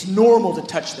 It's normal to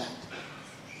touch that.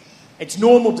 It's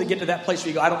normal to get to that place where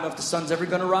you go, I don't know if the sun's ever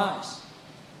going to rise.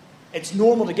 It's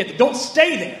normal to get there. Don't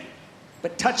stay there,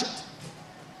 but touch it.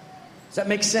 Does that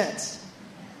make sense?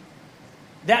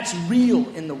 That's real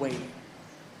in the waiting.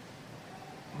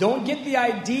 Don't get the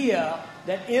idea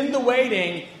that in the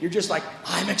waiting, you're just like,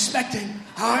 I'm expecting,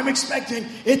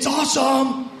 it's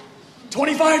awesome.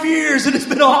 25 years and it's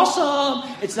been awesome.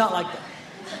 It's not like that.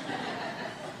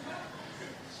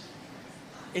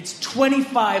 It's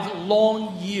 25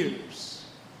 long years.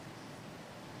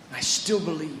 I still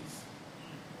believe,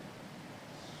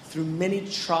 through many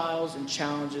trials and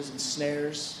challenges and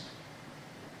snares,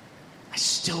 I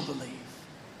still believe.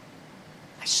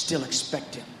 I still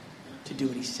expect him to do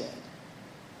what he said.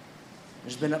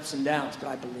 There's been ups and downs, but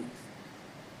I believe.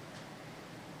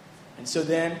 And so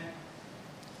then,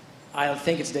 I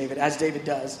think it's David. As David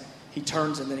does, he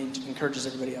turns and then he encourages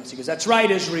everybody else. He goes, that's right,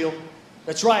 Israel.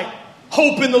 That's right.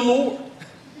 Hope in the Lord.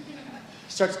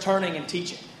 He starts turning and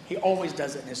teaching. He always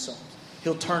does it in his Psalms.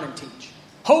 He'll turn and teach.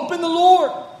 Hope in the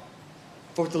Lord.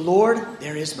 For with the Lord,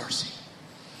 there is mercy.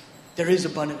 There is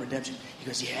abundant redemption. He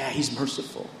goes, yeah, he's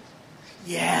merciful.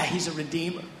 Yeah, he's a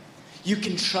redeemer. You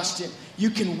can trust him. You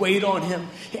can wait on him.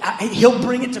 He'll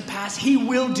bring it to pass. He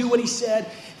will do what he said.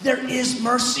 There is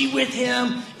mercy with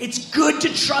him. It's good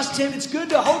to trust him. It's good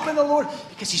to hope in the Lord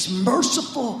because he's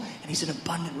merciful and he's an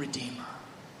abundant redeemer.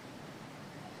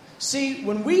 See,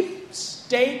 when we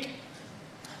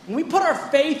put our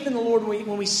faith in the Lord,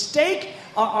 when we stake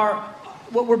our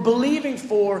what we're believing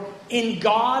for in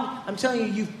God, I'm telling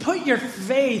you, you've put your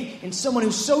faith in someone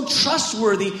who's so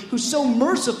trustworthy, who's so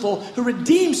merciful, who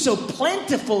redeems so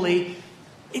plentifully,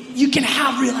 you can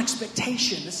have real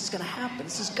expectation. This is going to happen.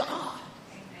 This is God.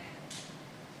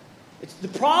 The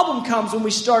problem comes when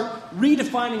we start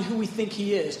redefining who we think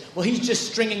he is. Well, he's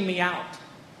just stringing me out.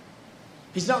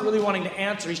 He's not really wanting to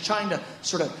answer. He's trying to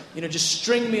sort of, just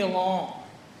string me along.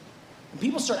 And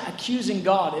people start accusing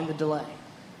God in the delay.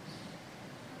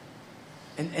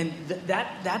 And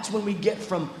that's when we get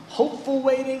from hopeful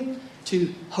waiting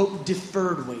to hope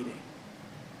deferred waiting.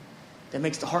 That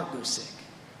makes the heart go sick.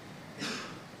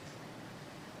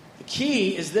 The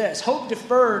key is this. Hope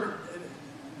deferred,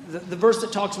 the verse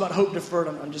that talks about hope deferred,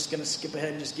 I'm just going to skip ahead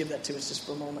and just give that to us just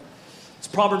for a moment. It's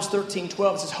Proverbs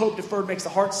 13:12. It says, hope deferred makes the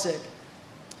heart sick,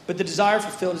 but the desire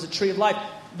fulfilled is a tree of life.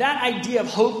 That idea of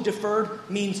hope deferred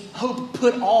means hope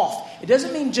put off. It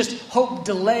doesn't mean just hope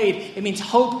delayed. It means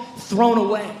hope thrown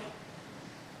away.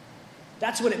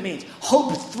 That's what it means.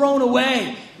 Hope thrown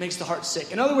away makes the heart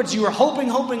sick. In other words, you are hoping,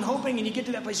 and you get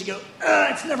to that place, you go,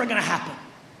 it's never going to happen.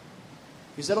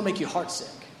 Because that'll make your heart sick.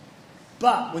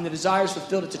 But when the desire is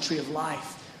fulfilled, it's a tree of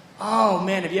life. Oh,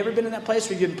 man, have you ever been in that place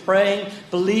where you've been praying,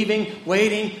 believing,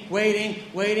 waiting?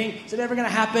 Is it ever going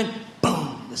to happen?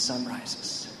 Boom, the sun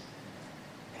rises.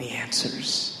 And he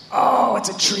answers, oh, it's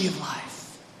a tree of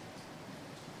life.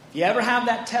 If you ever have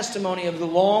that testimony of the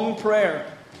long prayer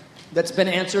that's been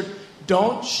answered,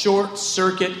 don't short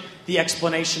circuit the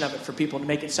explanation of it for people to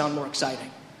make it sound more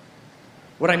exciting.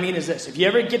 What I mean is this. If you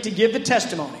ever get to give the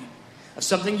testimony of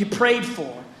something you prayed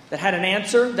for that had an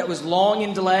answer that was long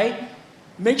in delay,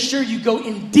 make sure you go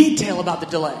in detail about the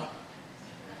delay.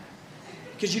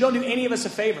 Because you don't do any of us a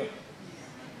favor.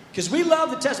 Because we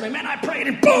love the testimony. Man, I prayed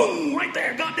and boom, right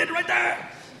there. God did it right there.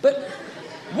 But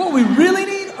what we really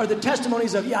need are the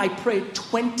testimonies of, I prayed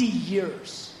 20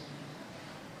 years.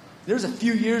 There's a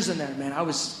few years in there, man. I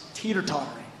was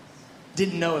teeter-tottering.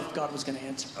 Didn't know if God was going to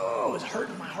answer. Oh, it was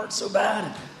hurting my heart so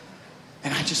bad.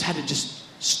 And I just had to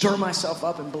stir myself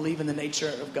up and believe in the nature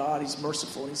of God. He's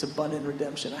merciful. He's abundant in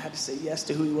redemption. I had to say yes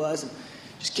to who he was and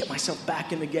just get myself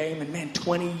back in the game. And man,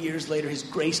 20 years later, his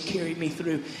grace carried me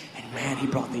through. And man, he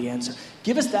brought the answer.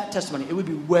 Give us that testimony. It would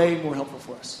be way more helpful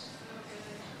for us.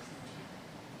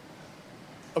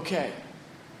 Okay.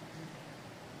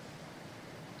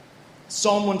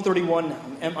 Psalm 131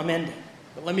 now. I'm ending.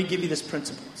 But let me give you this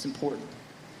principle. It's important.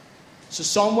 So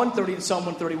Psalm 130 and Psalm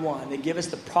 131, they give us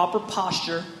the proper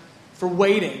posture for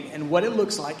waiting and what it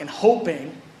looks like and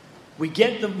hoping. We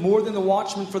get the more than the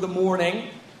watchman for the morning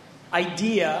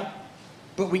idea,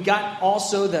 but we got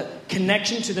also the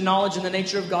connection to the knowledge and the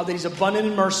nature of God, that he's abundant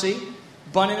in mercy,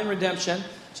 abundant in redemption.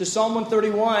 So Psalm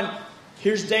 131,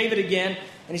 here's David again,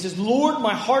 and he says, Lord,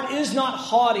 my heart is not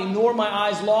haughty, nor my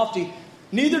eyes lofty.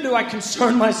 Neither do I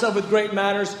concern myself with great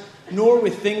matters, nor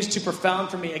with things too profound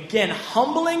for me. Again,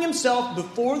 humbling himself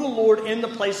before the Lord in the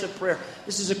place of prayer.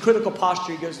 This is a critical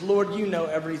posture. He goes, Lord, you know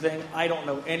everything. I don't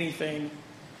know anything.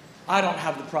 I don't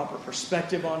have the proper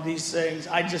perspective on these things.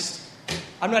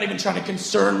 I'm not even trying to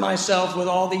concern myself with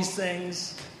all these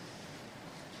things.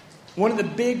 One of the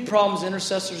big problems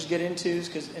intercessors get into,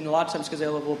 and a lot of times because they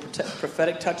have a little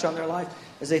prophetic touch on their life,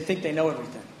 is they think they know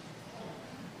everything.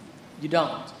 You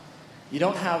don't. You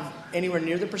don't have anywhere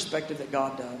near the perspective that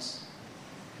God does.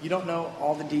 You don't know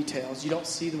all the details. You don't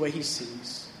see the way he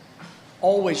sees.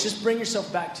 Always, just bring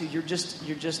yourself back to you're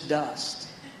just dust.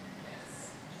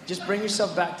 Just bring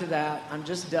yourself back to that. I'm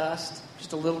just dust,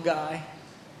 just a little guy.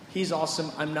 He's awesome.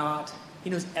 I'm not. He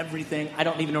knows everything. I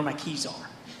don't even know where my keys are.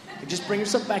 But just bring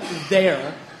yourself back to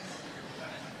there.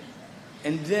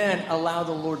 And then allow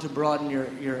the Lord to broaden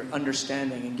your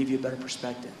understanding and give you a better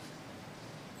perspective.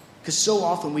 Because so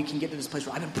often we can get to this place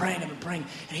where I've been praying,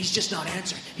 and he's just not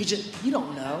answering. You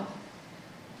don't know.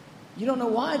 You don't know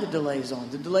why the delay's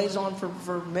on. The delay's on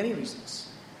for many reasons.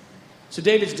 So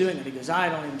David's doing it. He goes, I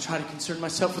don't even try to concern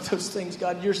myself with those things.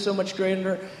 God, you're so much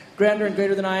grander and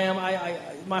greater than I am.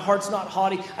 My heart's not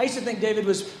haughty. I used to think David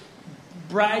was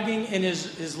bragging in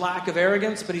his lack of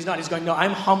arrogance, but he's not. He's going, no,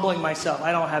 I'm humbling myself.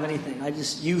 I don't have anything.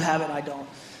 You have it, I don't.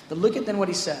 But look at then what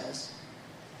he says.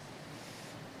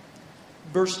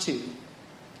 Verse 2,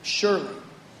 surely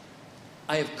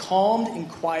I have calmed and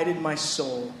quieted my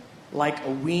soul like a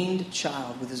weaned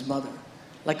child with his mother.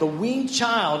 Like a weaned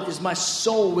child is my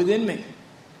soul within me.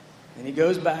 And he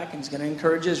goes back and he's going to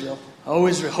encourage Israel. Oh,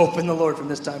 Israel, hope in the Lord from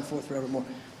this time forth forevermore.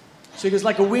 So he goes,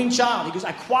 like a weaned child. He goes,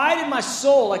 I quieted my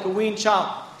soul like a weaned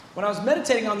child. When I was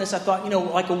meditating on this, I thought,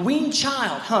 like a weaned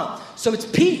child, So it's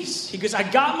peace. He goes, I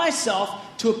got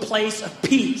myself to a place of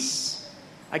peace.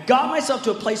 I got myself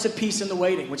to a place of peace in the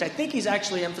waiting, which I think he's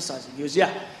actually emphasizing. He goes,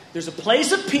 yeah, there's a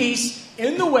place of peace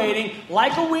in the waiting,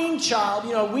 like a weaned child.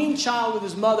 A weaned child with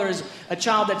his mother is a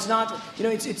child that's not,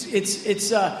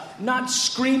 it's not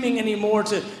screaming anymore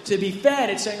to be fed.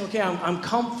 It's saying, okay, I'm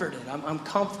comforted. I'm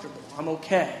comfortable. I'm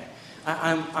okay.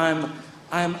 I'm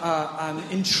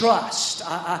in trust.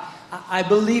 I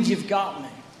believe you've got me.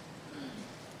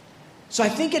 So I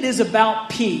think it is about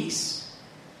peace,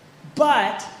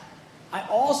 but I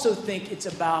also think it's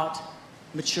about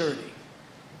maturity.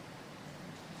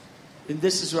 And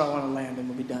this is where I want to land and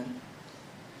we'll be done.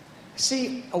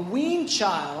 See, a weaned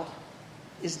child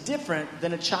is different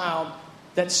than a child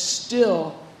that's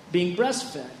still being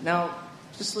breastfed. Now,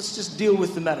 let's just deal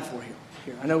with the metaphor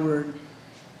here. I know we're in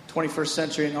 21st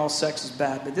century and all sex is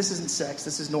bad, but this isn't sex.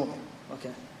 This is normal.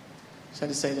 Okay? Just had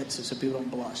to say that so people don't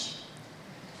blush.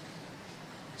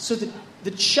 So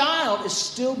the child is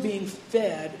still being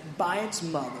fed by its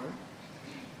mother.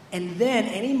 And then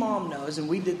any mom knows, and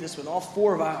we did this with all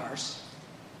 4 of ours,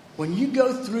 when you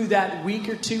go through that week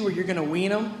or 2 where you're going to wean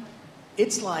them,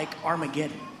 it's like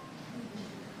Armageddon.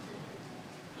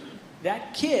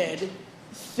 That kid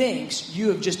thinks you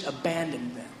have just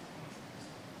abandoned them.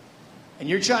 And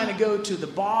you're trying to go to the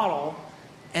bottle,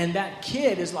 and that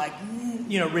kid is like,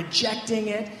 rejecting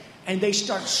it, and they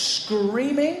start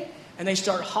screaming, and they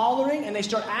start hollering, and they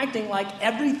start acting like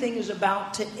everything is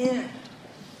about to end.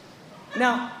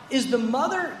 Now, is the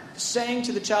mother saying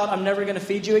to the child, I'm never going to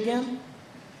feed you again?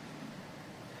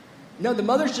 No, the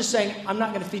mother's just saying, I'm not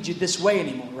going to feed you this way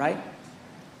anymore, right?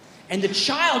 And the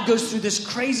child goes through this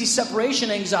crazy separation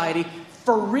anxiety,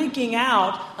 freaking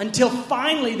out, until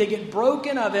finally they get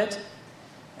broken of it,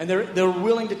 and they're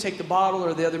willing to take the bottle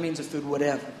or the other means of food,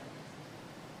 whatever.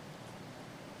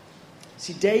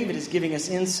 See, David is giving us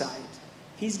insight.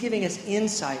 He's giving us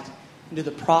insight into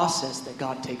the process that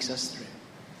God takes us through.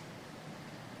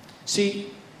 See,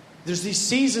 there's these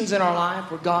seasons in our life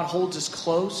where God holds us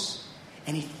close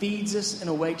and he feeds us in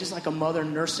a way just like a mother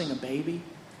nursing a baby,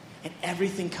 and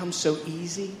everything comes so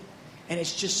easy and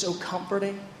it's just so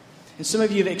comforting. And some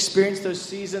of you have experienced those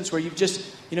seasons where you've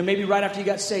just, maybe right after you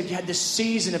got saved, you had this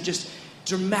season of just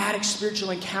dramatic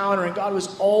spiritual encounter, and God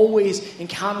was always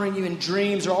encountering you in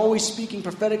dreams or always speaking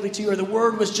prophetically to you, or the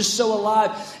word was just so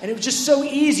alive and it was just so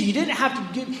easy. You didn't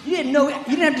have to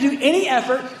do any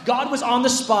effort. God was on the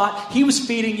spot. He was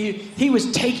feeding you. He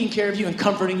was taking care of you and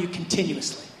comforting you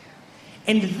continuously.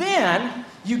 And then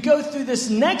you go through this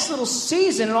next little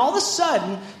season, and all of a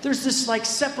sudden there's this like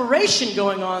separation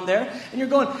going on there, and you're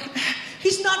going,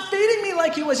 He's not feeding me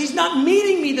like he was. He's not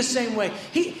meeting me the same way.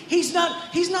 He's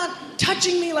not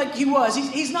touching me like he was.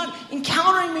 He's not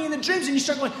encountering me in the dreams. And you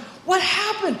start going, what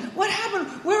happened? What happened?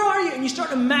 Where are you? And you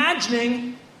start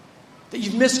imagining that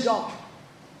you've missed God,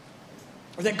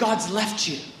 or that God's left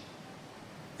you.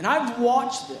 And I've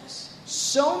watched this.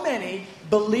 So many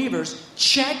believers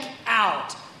check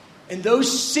out in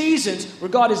those seasons where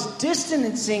God is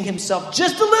distancing himself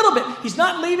just a little bit. He's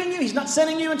not leaving you. He's not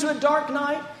sending you into a dark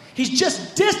night. He's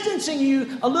just distancing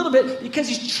you a little bit because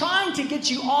he's trying to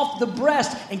get you off the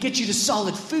breast and get you to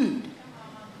solid food.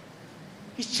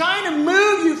 He's trying to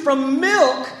move you from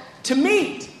milk to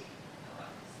meat.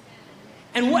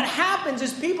 And what happens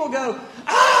is people go,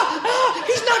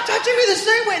 he's not touching me the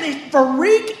same way. And they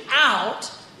freak out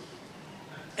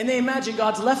and they imagine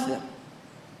God's left them.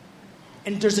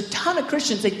 And there's a ton of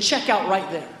Christians, they check out right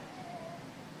there.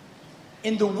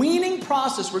 In the weaning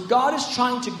process where God is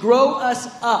trying to grow us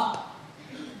up,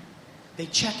 they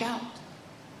check out.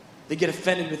 They get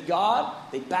offended with God,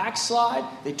 they backslide,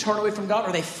 they turn away from God,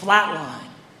 or they flatline.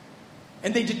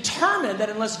 And they determine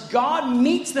that unless God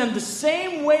meets them the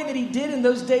same way that he did in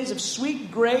those days of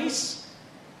sweet grace,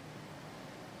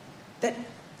 that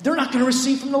they're not going to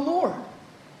receive from the Lord.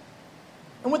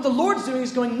 And what the Lord's doing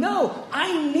is going, no,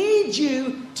 I need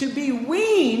you to be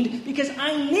weaned because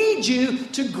I need you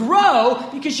to grow,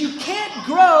 because you can't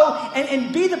grow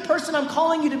and be the person I'm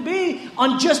calling you to be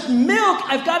on just milk.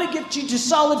 I've got to get you to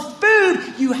solid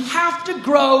food. You have to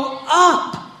grow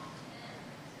up.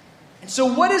 And so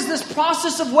what is this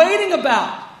process of waiting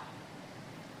about?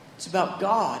 It's about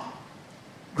God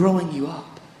growing you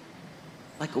up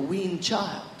like a weaned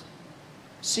child.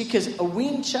 See, because a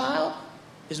weaned child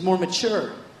is more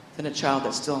mature than a child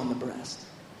that's still on the breast.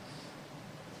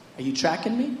 Are you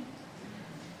tracking me?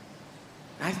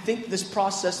 I think this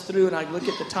process through, and I look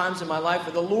at the times in my life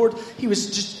where the Lord, he was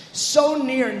just so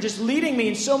near and just leading me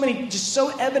in so many, just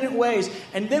so evident ways.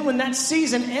 And then when that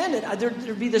season ended,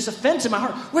 there'd be this offense in my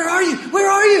heart. Where are you?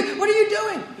 Where are you? What are you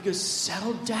doing? He goes,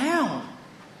 settle down.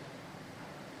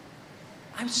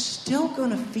 I'm still going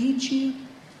to feed you,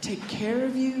 take care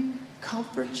of you,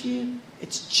 comfort you.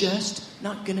 It's just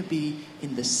not going to be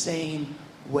in the same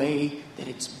way that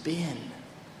it's been.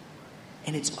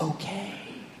 And it's okay.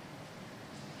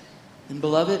 And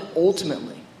beloved,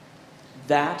 ultimately,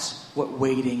 that's what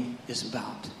waiting is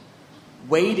about.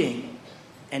 Waiting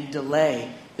and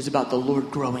delay is about the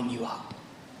Lord growing you up.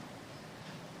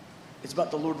 It's about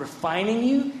the Lord refining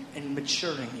you and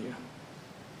maturing you.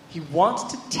 He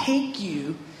wants to take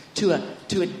you to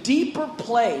a deeper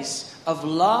place of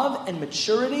love and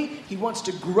maturity. He wants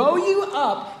to grow you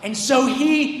up, and so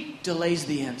he delays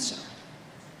the answer.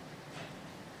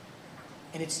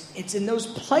 And it's in those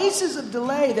places of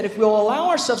delay that if we'll allow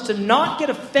ourselves to not get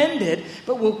offended,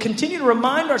 but we'll continue to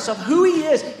remind ourselves who he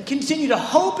is and continue to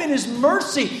hope in his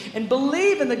mercy and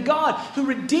believe in the God who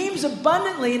redeems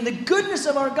abundantly and the goodness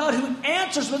of our God who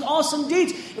answers with awesome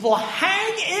deeds. If we'll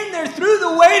hang in there through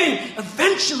the waiting,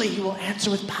 eventually he will answer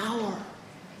with power.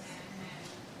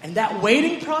 And that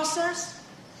waiting process,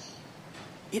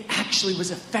 it actually was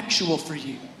effectual for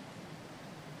you.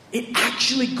 It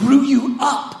actually grew you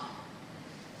up.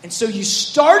 And so you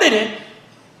started it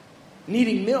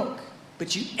needing milk,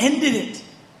 but you ended it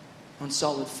on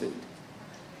solid food.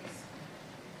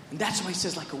 And that's why he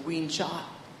says like a weaned child.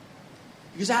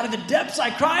 Because out of the depths I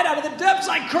cried, out of the depths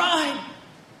I cried.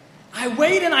 I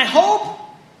wait and I hope.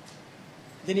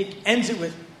 Then he ends it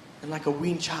with, and like a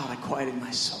weaned child I quieted my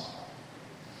soul.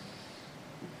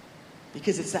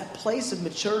 Because it's that place of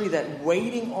maturity that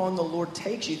waiting on the Lord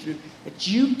takes you through, that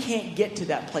you can't get to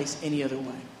that place any other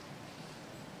way.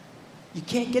 You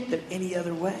can't get there any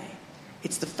other way.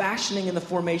 It's the fashioning and the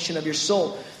formation of your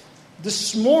soul.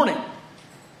 This morning,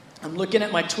 I'm looking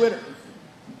at my Twitter.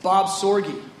 Bob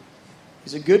Sorge,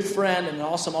 he's a good friend and an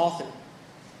awesome author.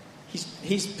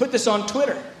 He's put this on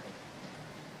Twitter.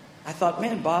 I thought,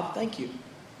 man, Bob, thank you.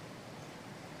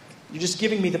 You're just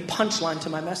giving me the punchline to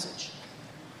my message.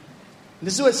 And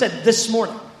this is what it said this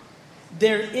morning.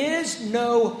 There is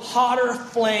no hotter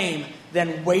flame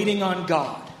than waiting on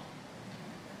God.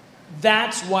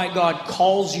 That's why God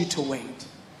calls you to wait.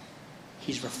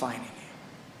 He's refining you.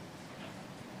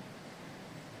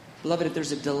 Beloved, if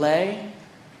there's a delay,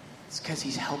 it's because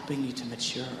he's helping you to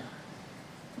mature.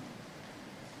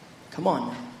 Come on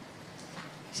now.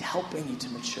 He's helping you to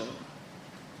mature.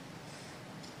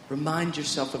 Remind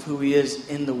yourself of who he is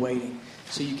in the waiting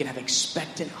so you can have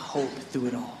expectant hope through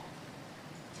it all.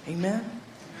 Amen?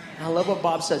 And I love what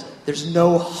Bob says. There's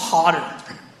no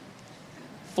hotter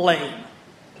flame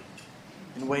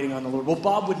than waiting on the Lord. Well,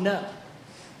 Bob would know.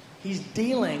 He's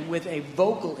dealing with a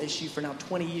vocal issue for now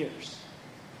 20 years.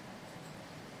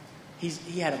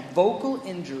 He had a vocal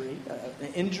injury,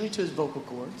 an injury to his vocal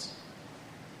cords.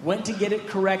 Went to get it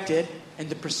corrected, and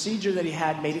the procedure that he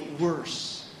had made it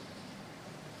worse.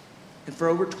 And for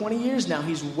over 20 years now,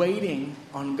 he's waiting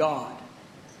on God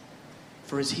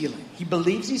for his healing. He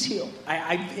believes he's healed.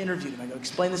 I interviewed him. I go,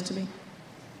 explain this to me.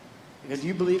 He goes, do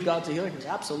you believe God's a healer? He goes,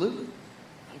 absolutely.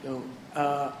 I go,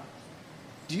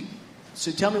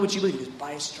 so tell me what you believe. He goes,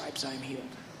 by his stripes I am healed.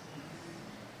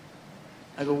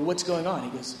 I go, what's going on? He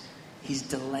goes, he's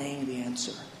delaying the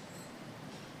answer.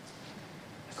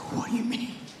 I go, what do you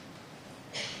mean?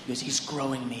 He goes, he's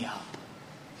growing me up.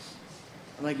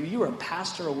 I'm like, you were a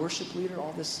pastor, a worship leader,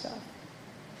 all this stuff?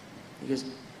 He goes,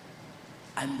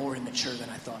 I'm more immature than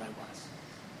I thought I was.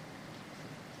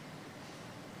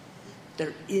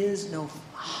 There is no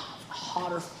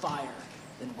hotter fire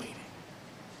than waiting.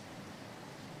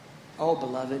 Oh,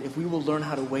 beloved, if we will learn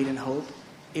how to wait in hope,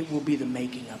 it will be the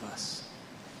making of us.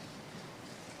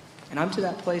 And I'm to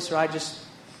that place where I've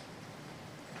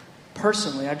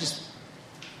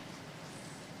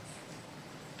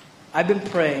been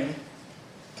praying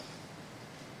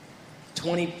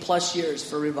 20 plus years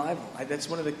for revival. That's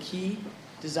one of the key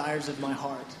desires of my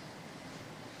heart.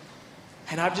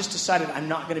 And I've just decided I'm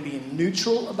not going to be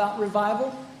neutral about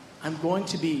revival. I'm going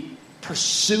to be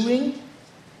pursuing,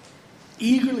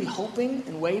 eagerly hoping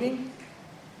and waiting.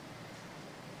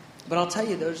 But I'll tell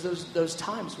you, there's those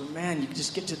times where, man, you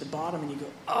just get to the bottom and you go,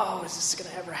 oh, is this going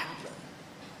to ever happen?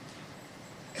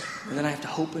 And then I have to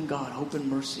hope in God, hope in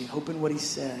mercy, hope in what he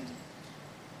said.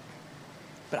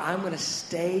 But I'm going to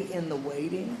stay in the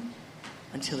waiting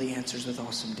until he answers with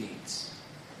awesome deeds.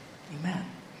 Amen.